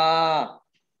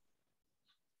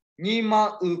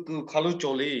 Nima uku kalu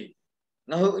choli.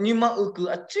 Nahu nima uku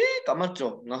achi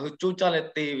kamacho. Nahu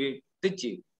chuchale TV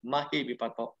tichi mahi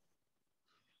bipato.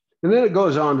 And then it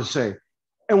goes on to say,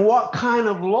 and what kind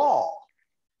of law?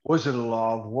 Was it a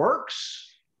law of works?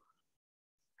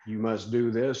 You must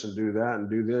do this and do that and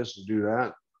do this and do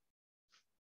that.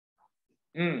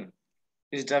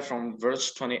 Is that from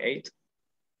verse 28?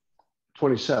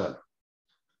 27.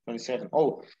 27.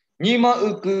 Oh, nima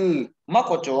uku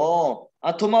makocho.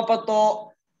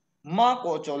 Atumapato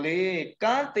makocho le.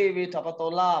 Kan TV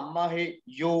tapato la mahi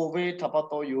yove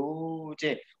tapato yu.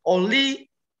 Only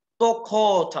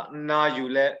toko ta na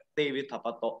yule TV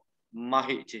tapato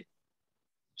mahi.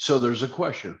 So there's a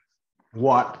question.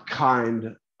 What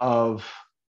kind of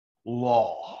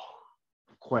law?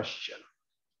 Question.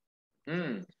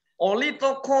 Only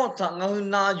toko ta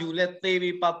na yule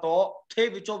TV pato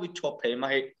TV cho bicho pay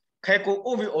mahi. Kako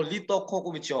ovi only toko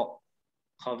bicho.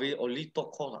 Have only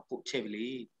toko la ku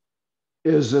chevili.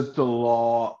 Is it the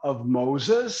law of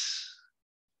Moses?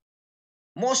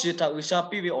 Moshe ta wisha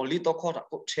pibi only toko la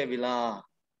ku chevila.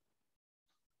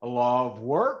 A law of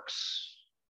works?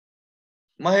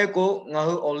 Maheko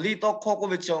ngahu only toko ko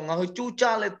bicho ngahu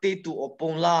chucha le titu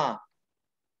opon la.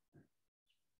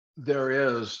 There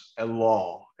is a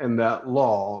law, and that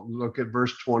law, look at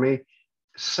verse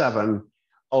 27,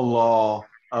 a law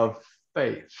of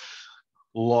faith.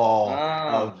 Law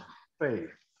of faith.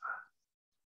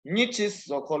 Nichis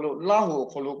okolo lahu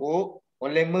okolo go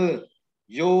olemu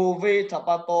yove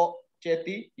tapato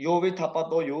cheti yove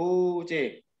tapato yo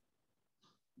che.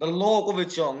 The law ko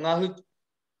bicho ngahu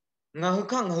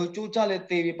kang ngahu chucha le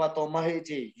tevi pato mahe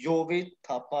che yove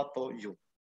tapato yo.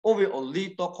 Ovi only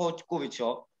toko ko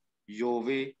bicho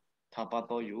yove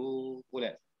tapato yo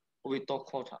kule. Ovi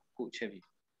toko ta ku chevi.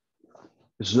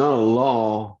 It's not a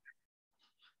law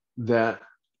that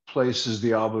places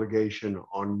the obligation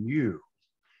on you.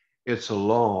 It's a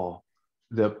law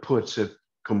that puts it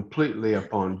completely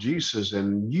upon Jesus,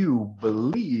 and you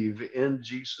believe in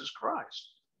Jesus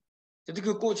Christ. Jadi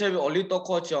ku chevi only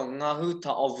toko chong ngahu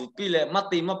ta ovu pile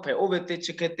mati mape ove te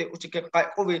chikete uchike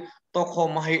kai ove toko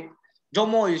mahe.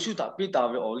 Jomo Yesu ta pita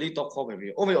ve only toko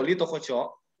baby. Ove only toko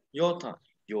cho yota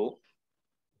yo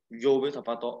ve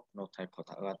tapato no type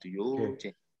kota to yo.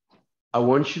 I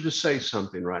want you to say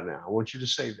something right now. I want you to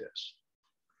say this.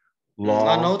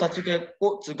 Law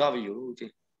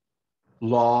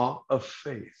of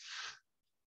faith.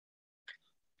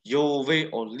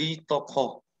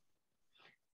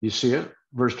 You see it?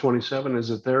 Verse 27, is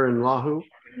it there in Lahu?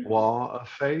 Law of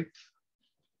faith?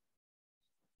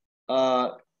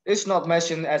 It's not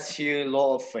mentioned as here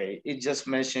law of faith. It just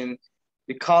mentioned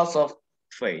because of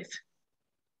faith.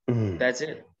 That's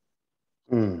it.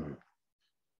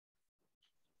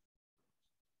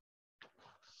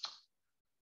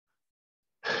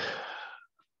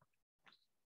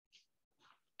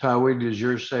 Tawi, does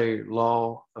yours say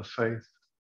law of faith?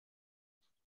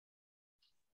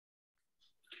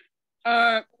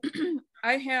 I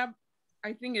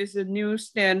think it's a New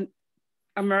Stand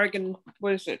American,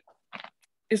 what is it?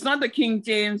 It's not the King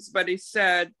James, but it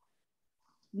said,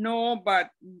 no,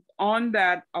 but on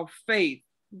that of faith.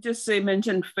 Just say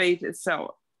mention faith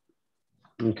itself.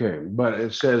 Okay, but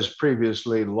it says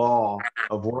previously law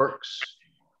of works.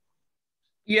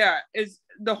 Yeah, it's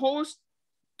the whole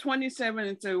 27.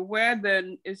 It's a where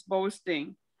then is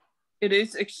boasting. It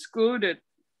is excluded.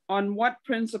 On what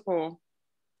principle?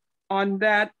 On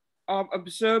that of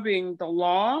observing the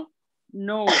law?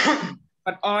 No,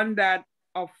 but on that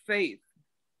of faith.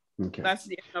 Okay. That's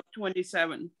the end of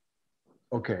 27.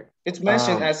 Okay. It's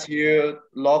mentioned as here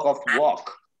law of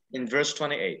walk in verse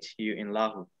 28 here in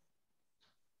Lahu.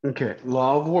 Okay,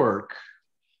 law of work,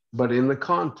 but in the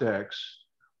context,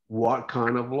 what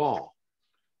kind of law?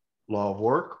 Law of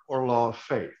work or law of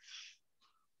faith?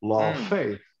 Law of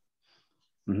faith.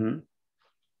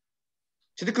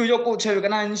 Jadi kuyoko cewek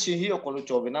kan ansi hiyo kalau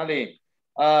coba nale,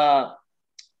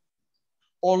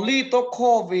 oli to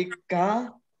kowe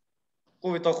kan,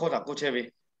 kowe to kowe tak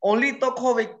cewek, oli to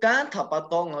kowe kan thapa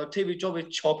to ngau TV coba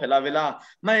coba lah vela,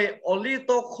 mai oli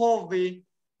to kowe,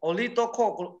 oli to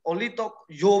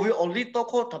yowe oli to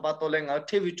kowe thapa to le ngau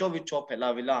TV coba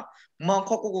lah vela, mang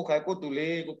koko kai ko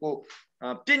tule koko,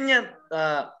 pinya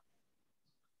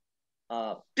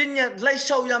lai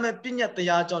shau ya me pinya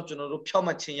tiya jang juno ru piao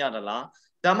ma chin ya da la.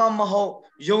 Dama maho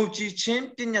yongji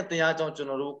chin pinya tiya jang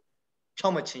juno ru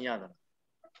piao ma chin ya da.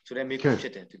 So that make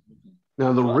it.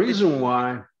 Now the reason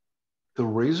why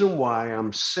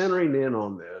I'm centering in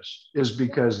on this is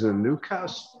because in the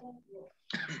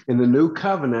new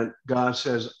covenant, God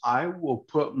says, I will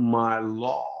put my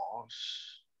laws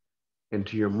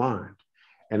into your mind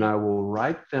and I will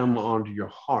write them onto your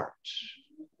hearts.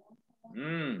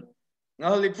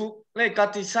 Ngalipu le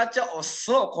kati saja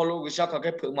oso kalau bisa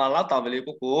kakek pemala tabeli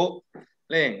buku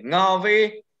le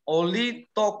ngawe oli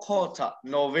toko ta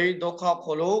nove doka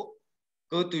kalau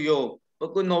ketuyo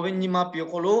buku nove nima pio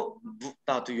kalau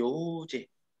bukta tuyo je.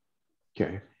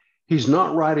 Okay, he's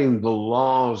not writing the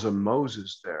laws of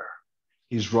Moses there.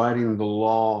 He's writing the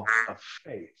law of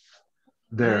faith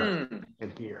there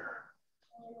and here.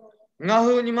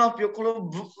 Ngahu ni mah pio kalau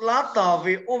lata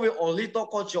we ove oli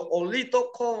toko jo oli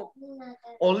toko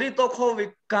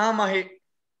we kama he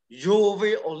yo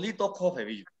we oli toko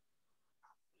he.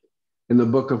 In the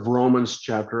book of Romans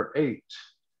chapter 8,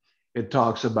 it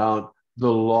talks about the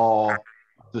law of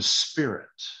the Spirit.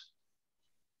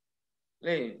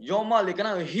 Le yoma le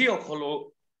kana hiyo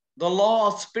kalau the law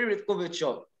of spirit ko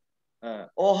becho.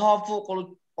 Ohafu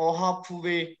kalau ohafu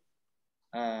we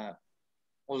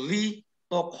oli.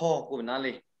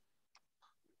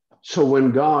 So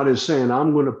when God is saying,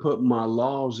 I'm going to put my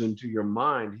laws into your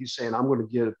mind, he's saying, I'm going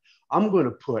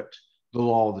to put the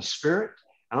law of the Spirit,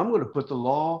 and I'm going to put the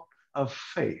law of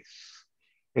faith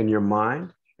in your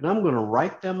mind, and I'm going to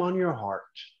write them on your heart.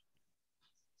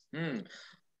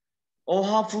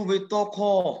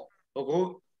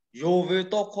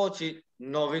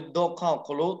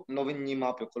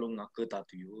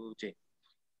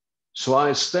 So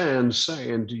I stand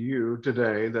saying to you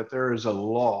today that there is a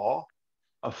law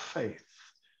of faith,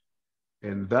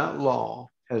 and that law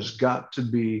has got to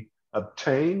be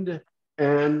obtained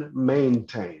and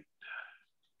maintained.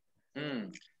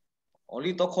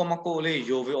 Oli to ko mako le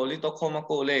yove oli to ko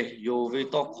mako le yove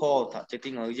to ko ta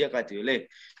cheti ngau ye ka tu le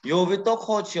yove to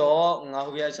ko cho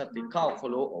ngau ya sa ti ka ko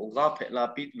lo o ga phe la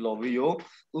pi lo bi yo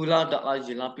u la da la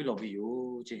ji la pi lo bi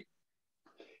yo che.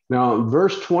 Now in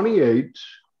verse 28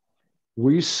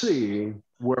 we see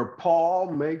where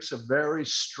Paul makes a very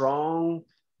strong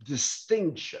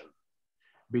distinction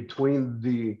between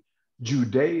the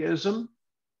Judaism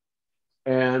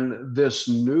and this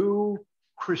new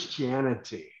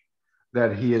Christianity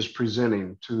that he is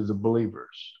presenting to the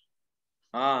believers.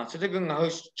 So the gung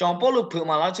John Paul put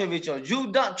my lache which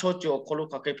you that church or colo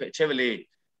cape chevele.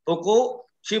 Boko,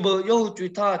 Chibo Yo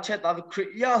Juta chet of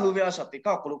Kriya who wears at the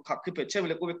cacolo cape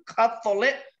chevele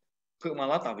Catholic put my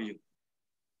lata view.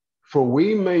 For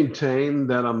we maintain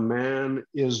that a man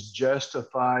is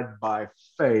justified by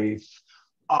faith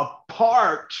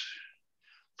apart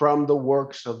from the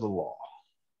works of the law.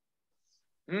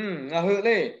 And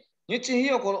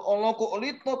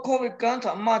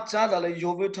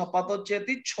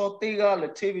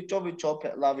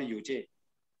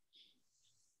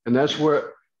that's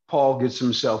where Paul gets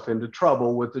himself into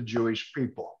trouble with the Jewish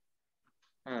people.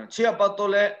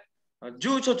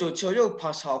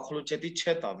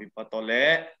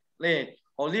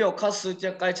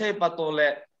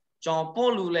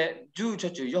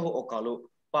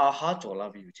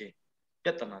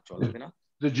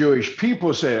 The Jewish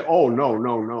people say, oh,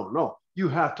 no. You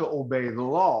have to obey the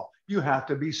law. You have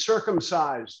to be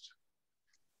circumcised.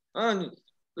 And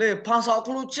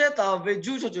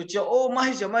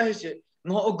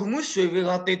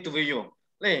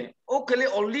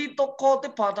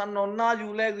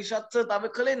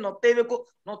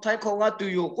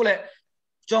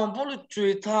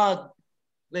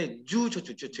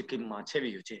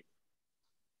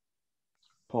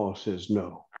Paul says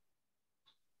no.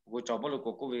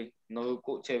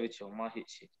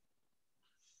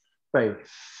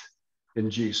 Faith in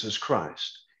Jesus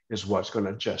Christ is what's going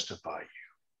to justify you.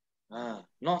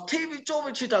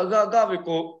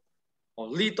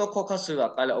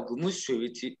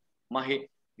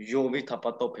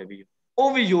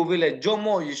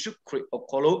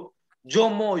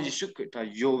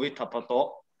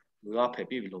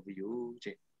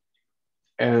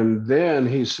 And then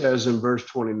he says in verse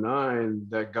 29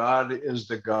 that God is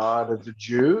the God of the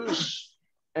Jews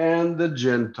and the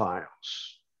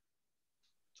Gentiles.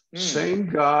 Same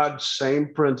God,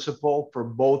 same principle for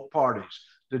both parties,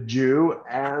 the Jew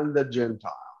and the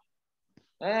Gentile.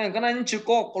 Ganan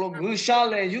chiko kolo gusha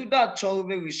le yuda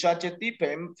chobe gusha cheti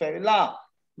pela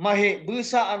mahe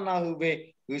busa anna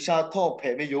hube gusha tho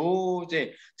pebe yo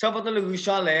je chabatal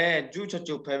gusha le ju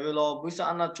chachu pebe lo busa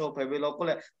anna cho pebe lo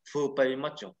kole fu pe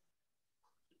macho.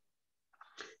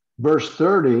 Verse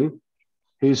 30,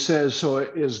 he says, so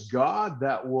it is God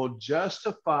that will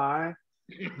justify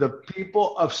the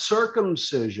people of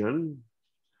circumcision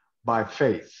by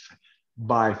faith.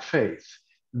 By faith.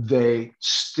 They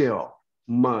still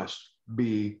must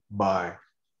be by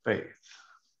faith.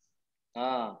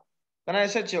 Can I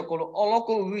say to you,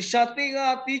 Oloko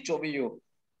Ushatiga Tichobio,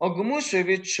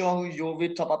 Ogumushevi Cho, you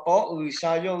with Tapato,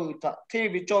 Ushayo,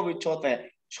 Tavi Chovi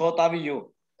Chote, Chotavio,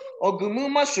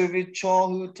 Ogumuma Shevi Cho,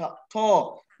 who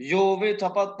to, you with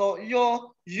Tapato,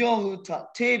 yo, huta,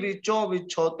 Tavi Chovi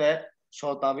Chote,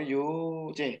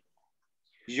 Chotavio,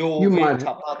 you with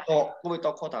Tapato, with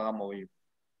a Kotagamo.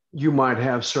 You might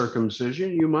have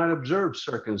circumcision, you might observe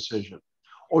circumcision,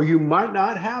 or you might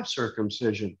not have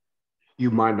circumcision. You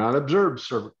might not observe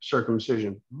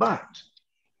circumcision, but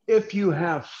if you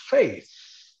have faith,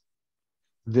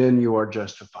 then you are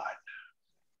justified.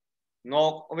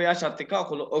 No, we are shatika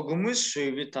kolo ogumus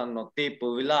shivita no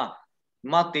tepula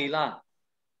matila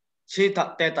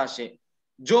chita teta she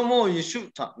jomo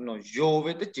yishu ta no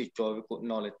yove the chicho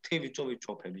no le tevi chovi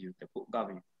chopebi te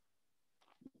gavi.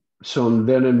 So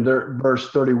then in verse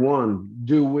 31,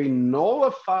 do we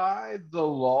nullify the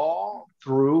law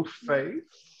through faith?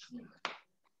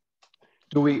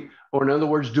 Do we, or in other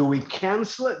words, do we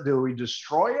cancel it? Do we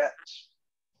destroy it?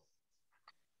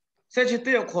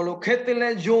 Sechite kolo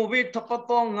ketele yove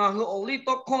tapato ngahu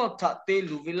olito kota te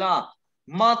luvila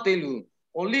matelu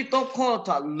olito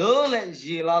kota lele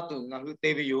yilatu ngahu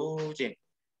tevi yoje.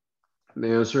 The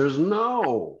answer is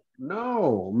no,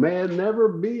 may it never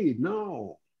be,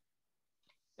 no.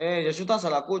 Yeshuta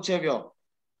sala ko chevyo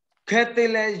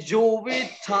ketele yove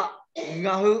ta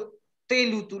ngahu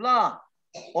telutula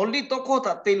olito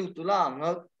kota telutula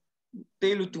ngahu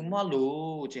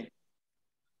telutuma je.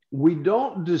 We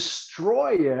don't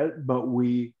destroy it, but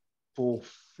we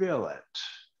fulfill it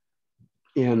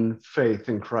in faith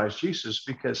in Christ Jesus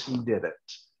because he did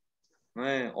it.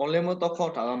 Olemo to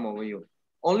kota gamo yo.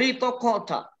 Oli to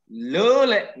kota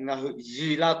lele ngahu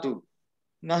yilatu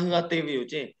ngahu atevi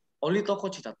je. Oli to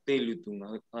kochita telutu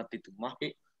ngahu atitu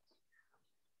mahi.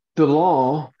 The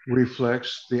law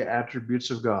reflects the attributes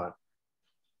of God.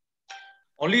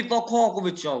 Oli to ko ko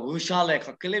bicho ushale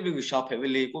kakele bi ushape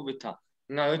vele ko bita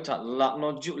ngahu ta la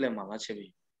no jule mala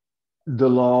chevi. The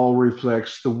law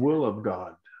reflects the will of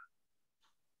God.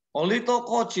 Oli to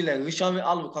ko chile ushawe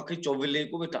alu kakicho vele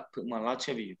ko bita mala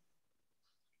chevi.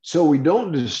 So we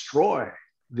don't destroy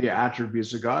the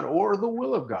attributes of God or the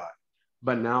will of God,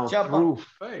 but now through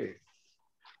faith,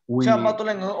 we establish.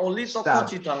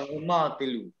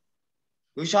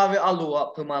 Ushawe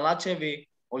alu pumala chevi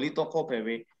oli to ko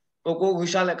peve. Toko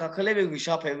ushale kakelebe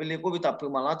ushape vele ko bita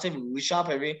pumala chevi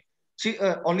ushape chi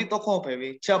oli to ko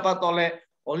peve. Chapa tole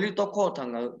oli to ko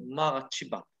tanga maga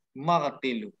chiba maga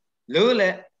telu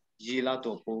lele yila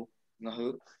topo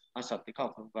ngahu asati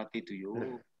ka pati to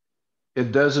you.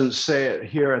 It doesn't say it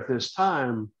here at this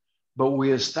time, but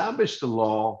we establish the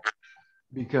law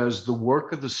because the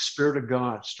work of the Spirit of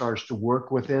God starts to work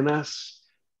within us.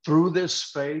 Through this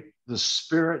faith, the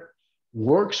Spirit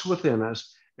works within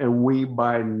us, and we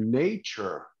by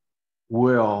nature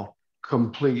will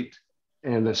complete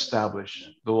and establish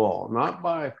the law, not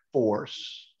by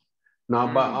force,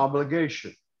 not by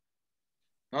obligation.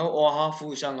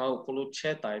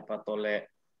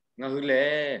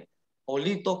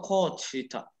 Oli to ko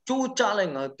chita chu chale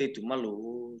nga te tu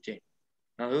malu je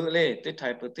nga le te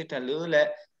thai pe te lu le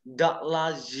da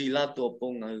la ji la to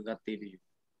pong nga ga te bi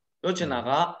lo chena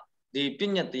ga di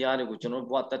pinya tya de ko chono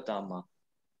bwa tat ta ma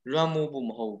lwan mo bu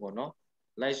ma ho bo no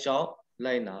lai shao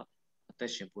lai na atat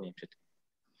shin pu yin phit.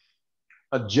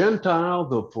 A Gentile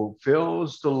that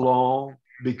fulfills the law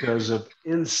because of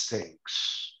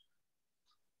instincts,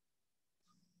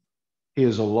 he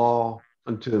is a law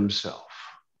unto himself.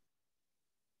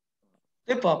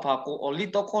 Te papa ko oli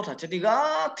to ko tha chati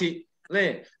ga thi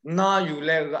le na yu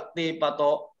le ga te pa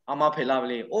to ama phela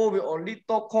le o bi oli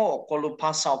to ko lu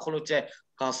pa sa ko lu che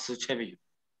ka su che bi.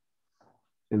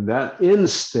 And that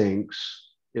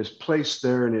instincts is placed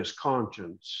there in his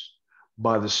conscience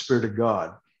by the Spirit of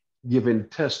God, giving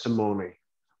testimony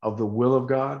of the will of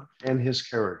God and his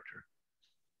character.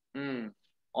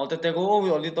 All the go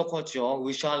we only talk about you,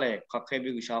 we shall let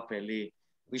Kakebi, we shall pay,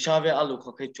 we shall be a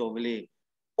look at Jovili.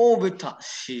 Oh, we touch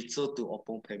sheets to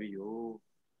open pebble.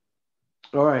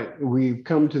 All right, we've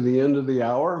come to the end of the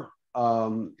hour.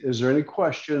 Is there any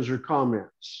questions or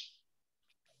comments?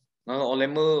 No,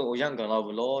 Olemo, younger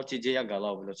love, Gigi younger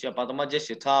love, Chiapatama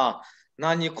Jessita,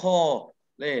 Nani call,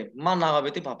 lay, Mana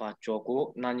Betty Papa,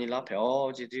 Choco, Nani Lape,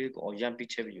 or Gigi or Yampi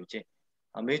Cheviuche.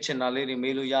 A mention a lady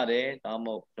Milu Yade,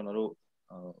 Damo, General,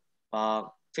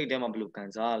 take them a blue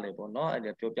canzale, but no, and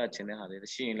the Piopa Chene had the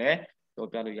sheen,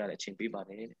 Piopa Yade Chimpi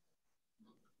Bade.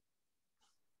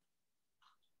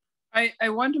 I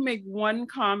want to make one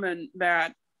comment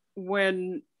that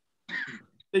when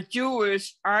the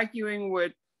Jewish arguing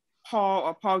with Paul,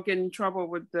 or Paul getting in trouble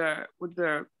with the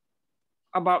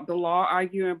about the law,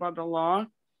 arguing about the law,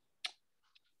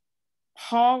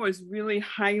 Paul was really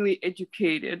highly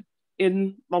educated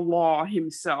in the law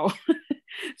himself.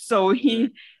 So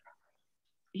he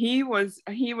was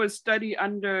studied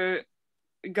under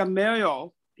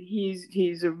Gamaliel.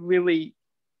 He's a really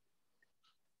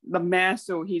the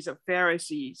master. He's a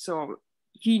Pharisee, so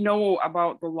he know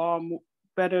about the law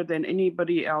better than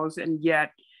anybody else, and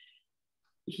yet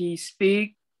he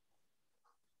speak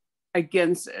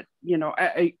against it.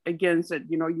 Against it.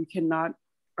 You cannot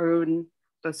earn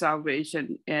the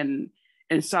salvation, and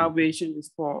salvation is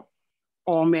for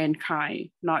all mankind,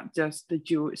 not just the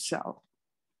Jew itself.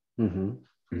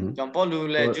 John Paul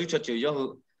le Jew church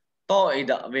yo to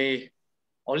ida we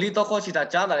only to ko chita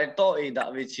cha da le to ida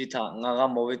we chita nga ga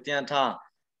mo we tian tha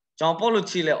John Paul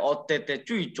chi le o te te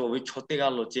chui cho we chote ga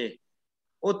lo che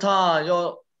o tha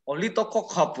yo only to ko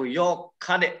kha pu yo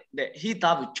kha de hi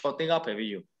ta bu chote ga phe bi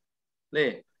yo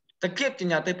le ta kip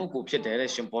nya te pu ku phit de le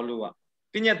Shin Paul lu wa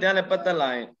pinya te le pat tat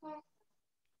lai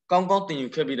kaung kaung tin yu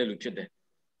khwe bi de lu phit de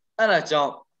ai da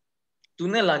jaw tu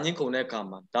ne la nyin kong de kha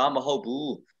ma da ma hot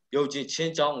bu Yo Jin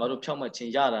Chin Chong, I don't tell my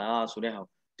chin yada, so they have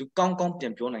to come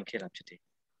and pure and care up today.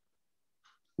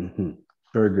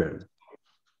 Very good.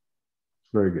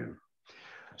 Very good.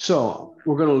 So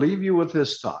we're going to leave you with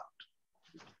this thought.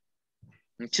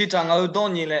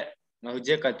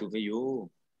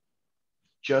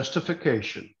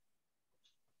 Justification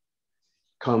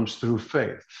comes through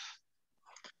faith,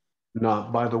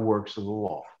 not by the works of the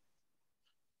law.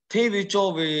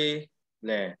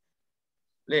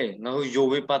 Le no yo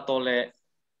we patole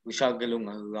we shall get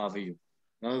along gavi.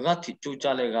 No gati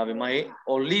chuchale gavi mahi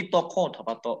or lito court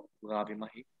apato gavi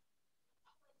mahi.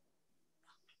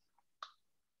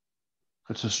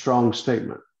 That's a strong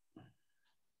statement.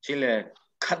 Chile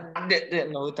cut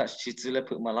no touch chile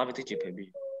put my love to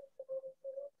chipebi.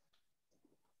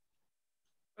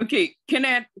 Okay, can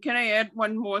I add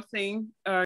one more thing?